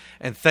together.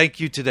 And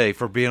thank you today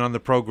for being on the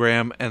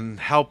program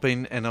and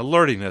helping and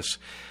alerting us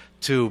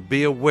to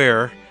be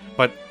aware,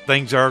 but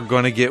things are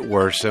going to get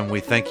worse, and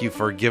we thank you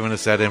for giving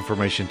us that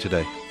information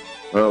today.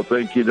 Well,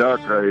 thank you, Doc.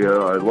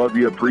 I love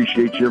you,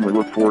 appreciate you, and we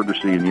look forward to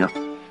seeing you.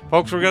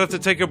 Folks, we're going to have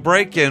to take a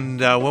break, and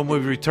when we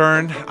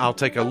return, I'll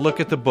take a look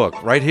at the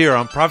book right here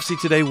on Prophecy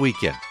Today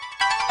Weekend.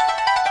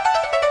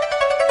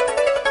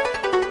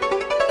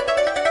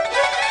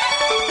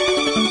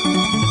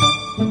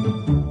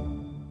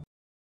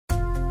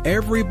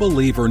 Every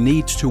believer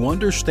needs to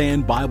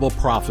understand Bible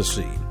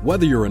prophecy.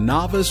 Whether you're a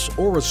novice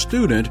or a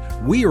student,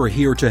 we are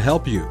here to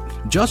help you.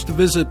 Just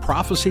visit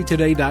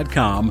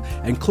prophecytoday.com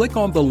and click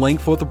on the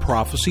link for the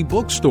Prophecy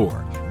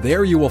Bookstore.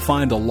 There you will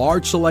find a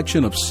large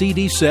selection of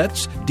CD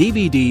sets,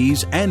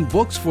 DVDs, and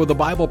books for the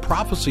Bible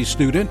prophecy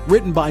student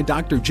written by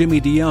Dr. Jimmy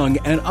DeYoung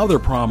and other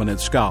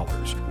prominent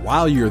scholars.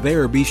 While you're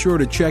there, be sure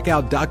to check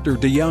out Dr.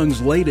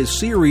 DeYoung's latest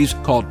series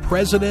called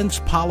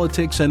Presidents,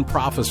 Politics, and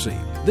Prophecy.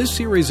 This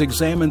series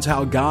examines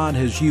how God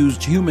has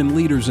used human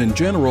leaders in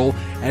general,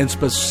 and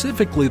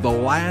specifically the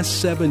last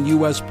 7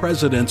 U.S.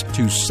 presidents,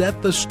 to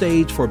set the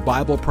stage for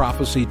Bible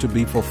prophecy to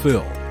be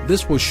fulfilled.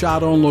 This was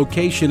shot on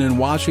location in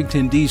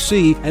Washington,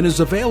 D.C., and is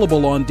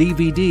available on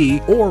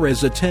DVD or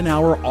as a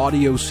 10-hour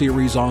audio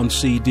series on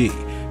CD.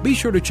 Be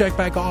sure to check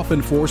back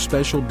often for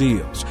special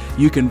deals.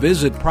 You can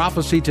visit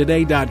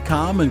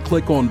prophecytoday.com and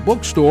click on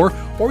Bookstore,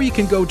 or you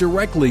can go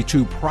directly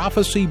to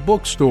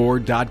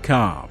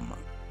prophecybookstore.com.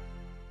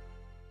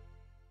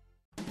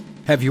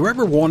 Have you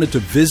ever wanted to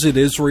visit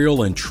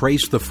Israel and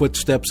trace the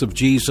footsteps of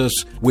Jesus?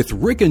 With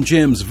Rick and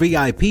Jim's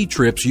VIP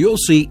trips, you'll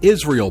see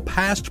Israel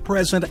past,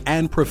 present,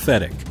 and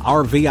prophetic.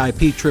 Our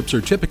VIP trips are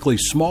typically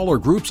smaller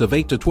groups of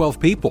 8 to 12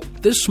 people.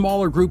 This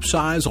smaller group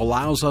size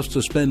allows us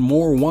to spend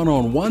more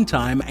one-on-one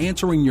time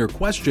answering your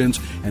questions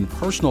and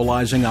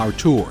personalizing our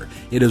tour.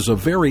 It is a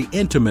very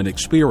intimate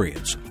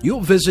experience. You'll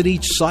visit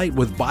each site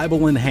with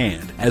Bible in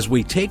hand as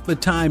we take the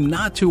time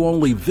not to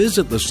only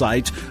visit the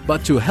sites,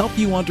 but to help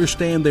you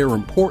understand their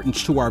importance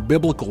to our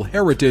biblical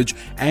heritage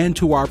and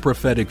to our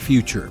prophetic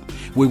future.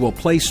 We will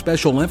place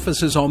special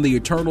emphasis on the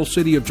eternal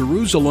city of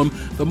Jerusalem,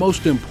 the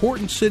most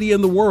important city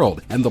in the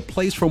world, and the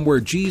place from where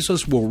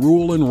Jesus will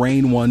rule and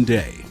reign one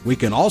day. We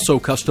can also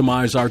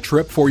customize our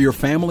trip for your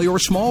family or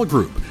small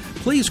group.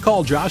 Please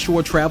call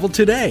Joshua Travel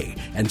today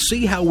and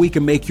see how we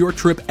can make your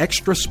trip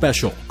extra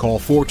special. Call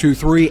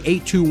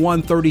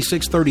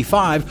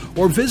 423-821-3635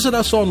 or visit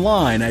us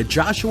online at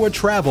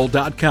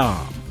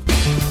joshuatravel.com.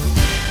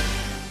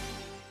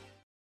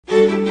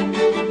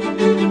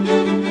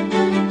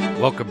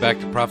 Welcome back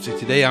to Prophecy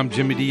Today. I'm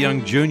Jimmy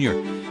DeYoung Jr.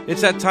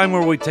 It's that time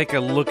where we take a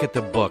look at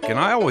the book, and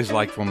I always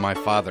liked when my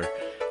father,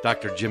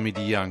 Dr. Jimmy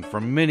DeYoung, for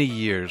many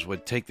years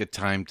would take the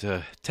time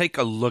to take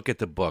a look at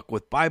the book.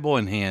 With Bible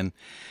in hand,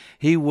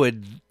 he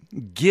would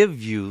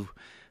give you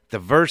the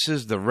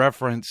verses, the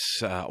reference,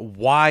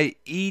 why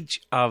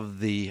each of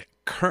the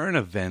current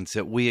events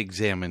that we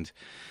examined,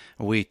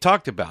 we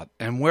talked about,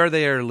 and where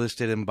they are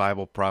listed in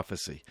Bible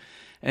prophecy.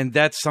 And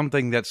that's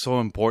something that's so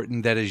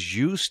important, that as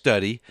you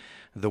study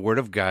the Word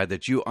of God,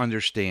 that you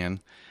understand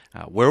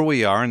where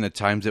we are in the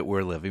times that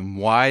we're living,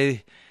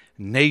 why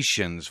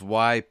nations,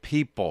 why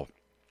people,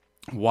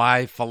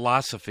 why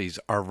philosophies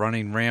are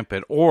running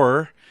rampant,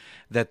 or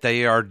that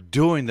they are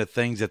doing the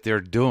things that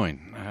they're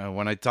doing.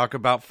 When I talk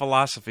about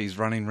philosophies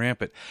running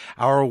rampant,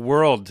 our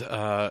world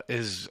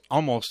is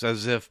almost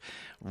as if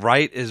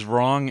right is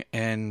wrong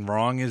and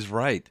wrong is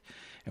right.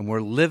 And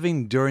we're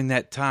living during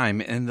that time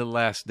in the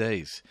last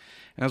days.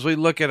 And as we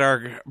look at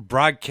our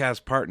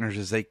broadcast partners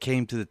as they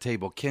came to the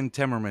table, Ken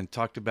Timmerman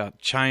talked about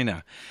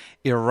China,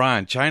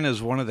 Iran. China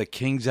is one of the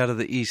kings out of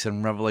the east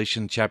in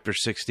Revelation chapter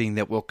 16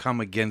 that will come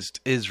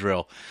against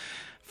Israel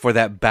for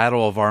that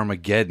battle of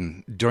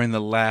Armageddon during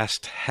the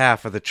last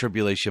half of the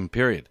tribulation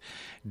period,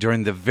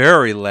 during the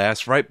very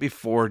last, right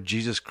before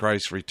Jesus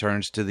Christ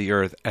returns to the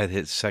earth at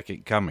his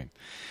second coming.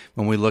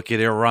 When we look at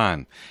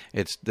Iran,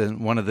 it's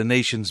one of the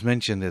nations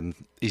mentioned in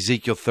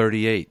Ezekiel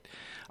 38,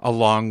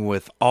 along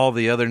with all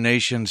the other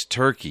nations,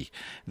 Turkey,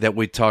 that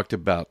we talked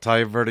about,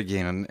 Tayyip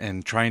Erdogan,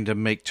 and trying to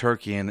make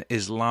Turkey an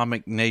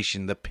Islamic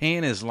nation, the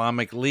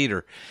pan-Islamic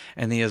leader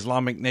and the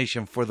Islamic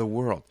nation for the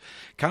world.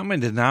 Common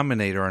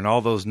denominator in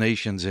all those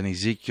nations in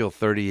Ezekiel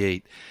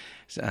 38,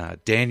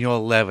 Daniel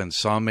 11,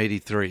 Psalm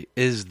 83,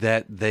 is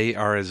that they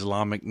are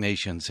Islamic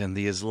nations, and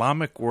the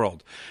Islamic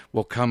world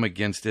will come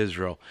against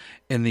Israel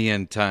in the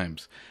end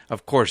times.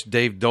 Of course,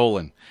 Dave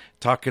Dolan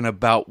talking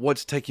about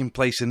what's taking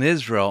place in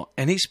Israel,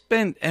 and he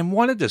spent and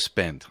wanted to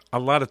spend a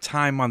lot of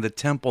time on the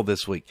temple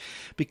this week,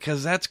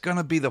 because that's going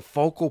to be the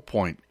focal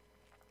point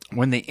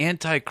when the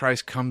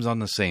Antichrist comes on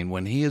the scene,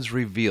 when he is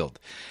revealed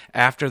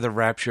after the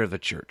rapture of the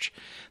church.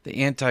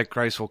 The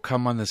Antichrist will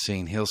come on the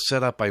scene. He'll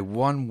set up a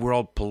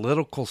one-world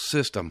political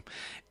system,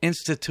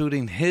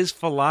 instituting his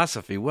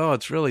philosophy. Well,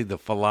 it's really the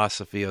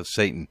philosophy of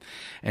Satan,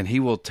 and he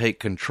will take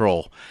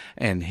control,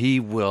 and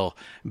he will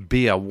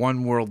be a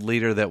one-world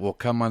leader that will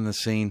come on the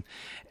scene.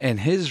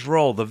 And his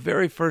role, the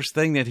very first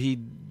thing that he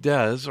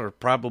does, or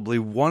probably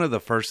one of the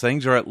first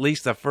things, or at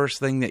least the first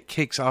thing that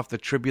kicks off the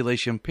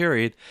tribulation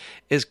period,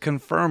 is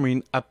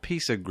confirming a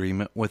peace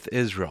agreement with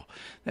Israel.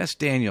 That's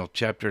Daniel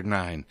chapter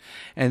 9.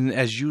 And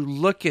as you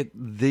look at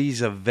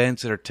these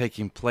events that are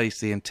taking place,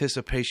 the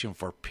anticipation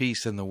for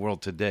peace in the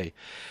world today,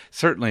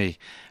 certainly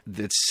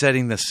it's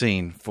setting the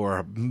scene for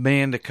a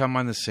man to come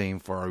on the scene,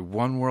 for a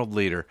one-world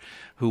leader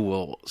who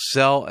will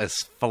sell a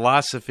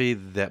philosophy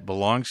that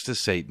belongs to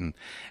Satan,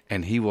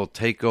 and he will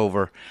take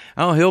over.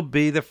 Oh, he'll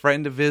be the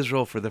friend of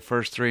Israel for the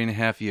first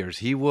 3.5 years.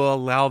 He will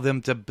allow them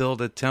to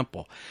build a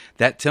temple.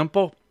 That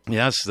temple,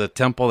 yes, the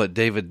temple that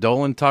David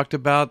Dolan talked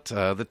about,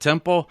 the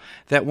temple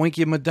that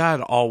Winky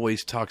Madad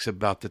always talks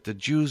about, that the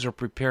Jews are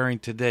preparing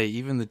today,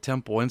 even the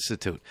Temple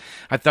Institute.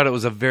 I thought it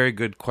was a very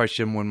good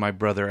question when my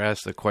brother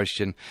asked the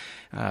question,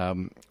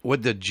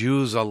 would the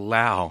Jews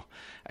allow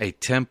a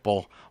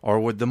temple, or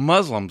would the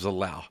Muslims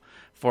allow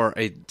for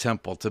a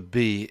temple to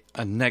be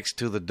next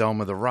to the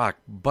Dome of the Rock?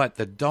 But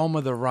the Dome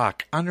of the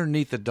Rock,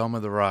 underneath the Dome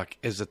of the Rock,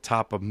 is the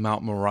top of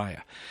Mount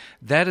Moriah.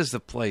 That is the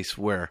place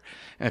where,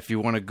 if you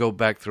want to go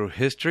back through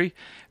history,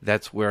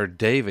 that's where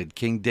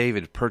King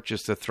David,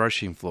 purchased the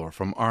threshing floor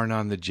from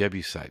Arnon the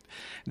Jebusite.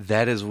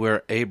 That is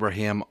where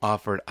Abraham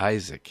offered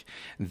Isaac.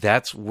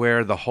 That's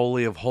where the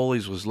Holy of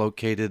Holies was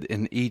located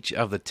in each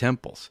of the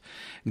temples.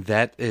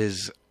 That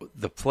is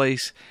the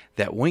place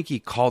that Winky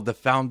called the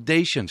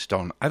foundation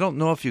stone. I don't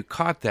know if you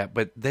caught that,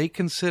 but they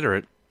consider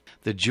it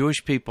the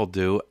Jewish people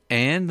do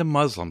and the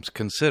Muslims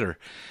consider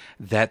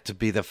that to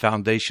be the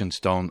foundation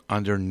stone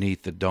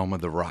underneath the Dome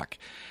of the Rock.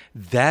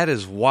 That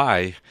is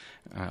why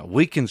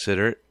we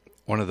consider it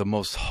one of the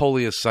most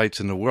holiest sites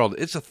in the world.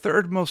 It's the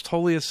third most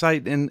holiest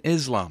site in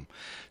Islam.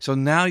 So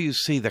now you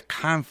see the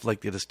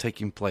conflict that is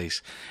taking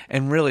place.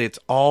 And really, it's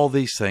all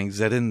these things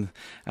that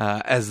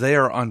as they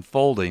are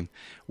unfolding,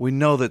 we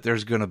know that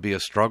there's going to be a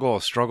struggle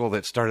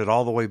that started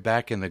all the way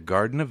back in the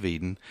Garden of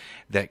Eden,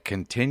 that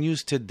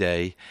continues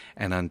today,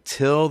 and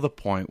until the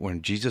point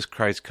when Jesus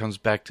Christ comes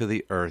back to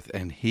the earth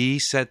and he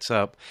sets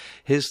up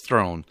his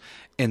throne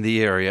in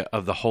the area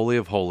of the Holy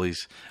of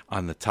Holies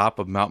on the top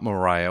of Mount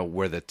Moriah,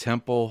 where the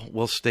temple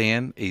will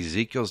stand,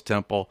 Ezekiel's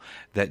temple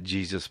that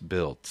Jesus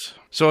built.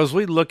 So as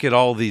we look at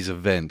all these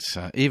events,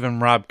 even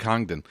Rob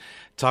Congdon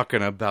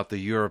talking about the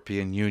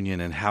European Union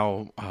and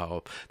how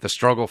the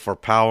struggle for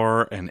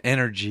power and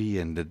energy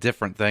and the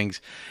different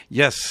things,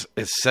 yes,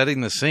 it's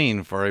setting the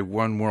scene for a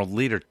one world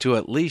leader to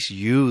at least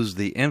use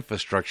the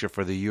infrastructure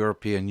for the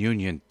European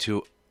Union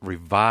to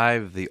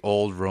revive the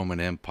old Roman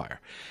Empire.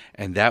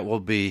 And that will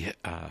be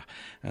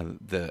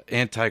the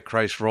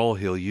Antichrist role.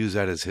 He'll use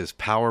that as his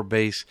power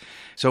base.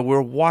 So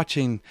we're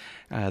watching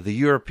the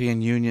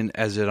European Union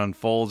as it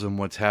unfolds and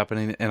what's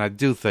happening. And I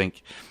do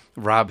think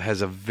Rob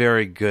has a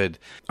very good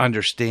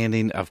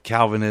understanding of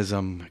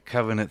Calvinism,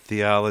 covenant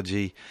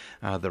theology,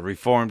 the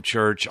Reformed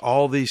Church,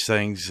 all these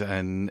things.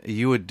 And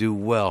you would do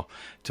well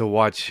to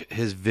watch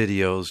his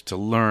videos to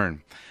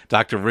learn.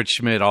 Dr. Rich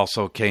Schmidt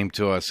also came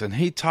to us, and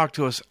he talked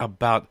to us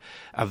about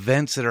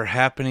events that are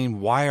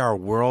happening, why our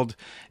world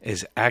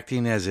is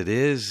acting as it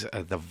is,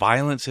 the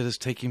violence that is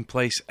taking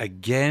place,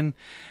 again,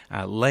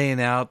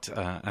 laying out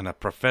a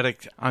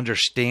prophetic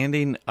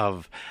understanding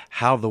of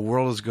how the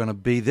world is going to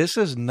be. This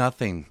is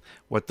nothing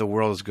what the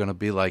world is going to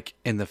be like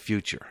in the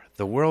future.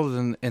 The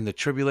world in the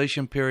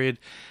tribulation period,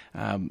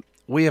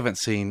 we haven't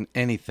seen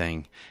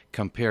anything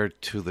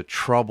compared to the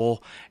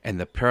trouble and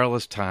the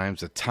perilous times,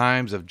 the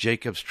times of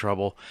Jacob's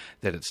trouble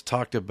that it's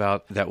talked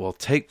about that will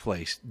take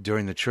place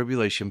during the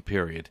tribulation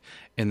period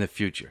in the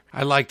future.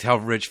 I liked how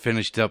Rich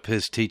finished up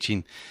his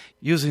teaching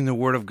using the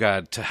Word of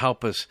God to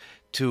help us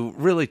to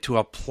really to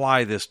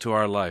apply this to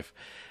our life.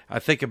 I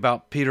think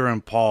about Peter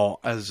and Paul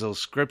as those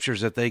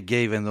scriptures that they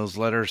gave in those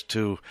letters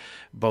to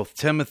both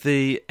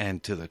Timothy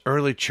and to the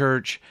early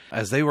church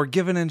as they were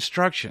given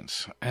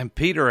instructions. And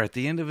Peter, at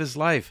the end of his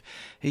life,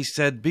 he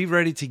said, be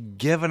ready to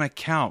give an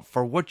account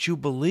for what you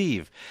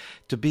believe,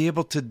 to be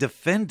able to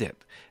defend it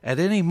at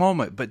any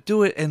moment, but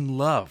do it in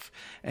love.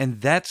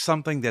 And that's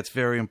something that's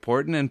very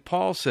important. And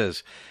Paul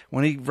says,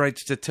 when he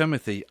writes to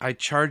Timothy, I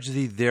charge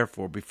thee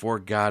therefore before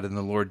God and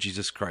the Lord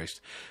Jesus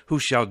Christ, who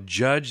shall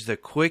judge the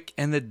quick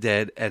and the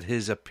dead at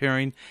his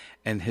appearing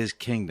and his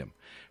kingdom.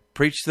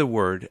 Preach the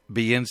word,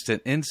 be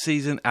instant in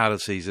season, out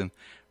of season,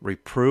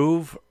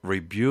 reprove,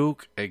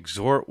 rebuke,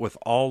 exhort with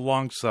all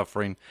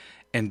longsuffering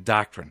and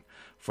doctrine.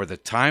 For the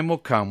time will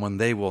come when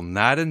they will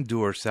not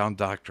endure sound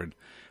doctrine,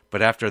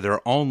 but after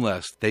their own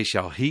lust they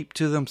shall heap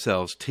to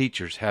themselves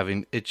teachers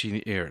having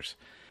itching ears.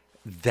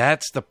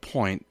 That's the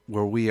point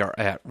where we are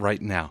at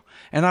right now.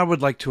 And I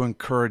would like to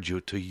encourage you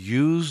to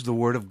use the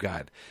Word of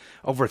God.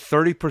 Over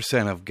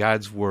 30% of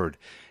God's Word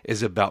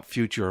is about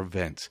future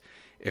events.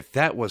 If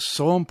that was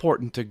so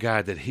important to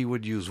God that He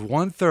would use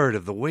 1/3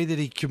 of the way that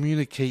He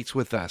communicates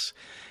with us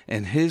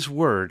and His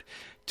Word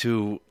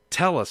to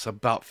tell us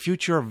about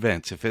future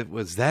events, if it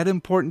was that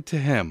important to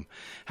Him,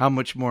 how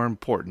much more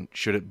important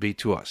should it be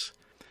to us?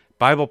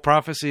 Bible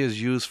prophecy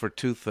is used for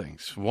two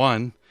things.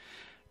 One,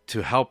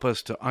 to help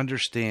us to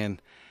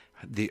understand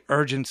the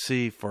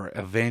urgency for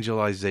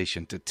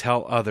evangelization, to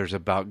tell others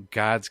about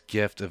God's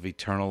gift of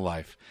eternal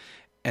life.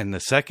 And the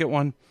second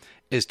one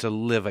is to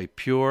live a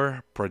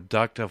pure,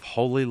 productive,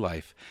 holy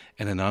life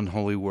in an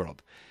unholy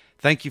world.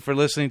 Thank you for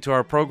listening to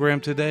our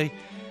program today.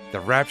 The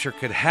rapture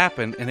could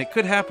happen, and it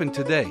could happen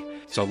today.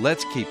 So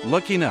let's keep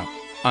looking up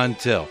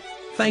until...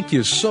 Thank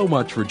you so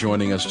much for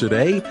joining us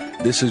today.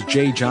 This is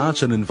Jay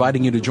Johnson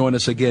inviting you to join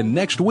us again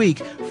next week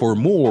for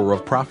more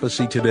of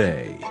Prophecy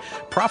Today.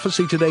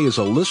 Prophecy Today is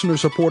a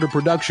listener-supported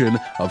production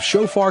of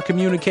Shofar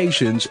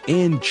Communications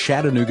in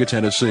Chattanooga,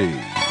 Tennessee.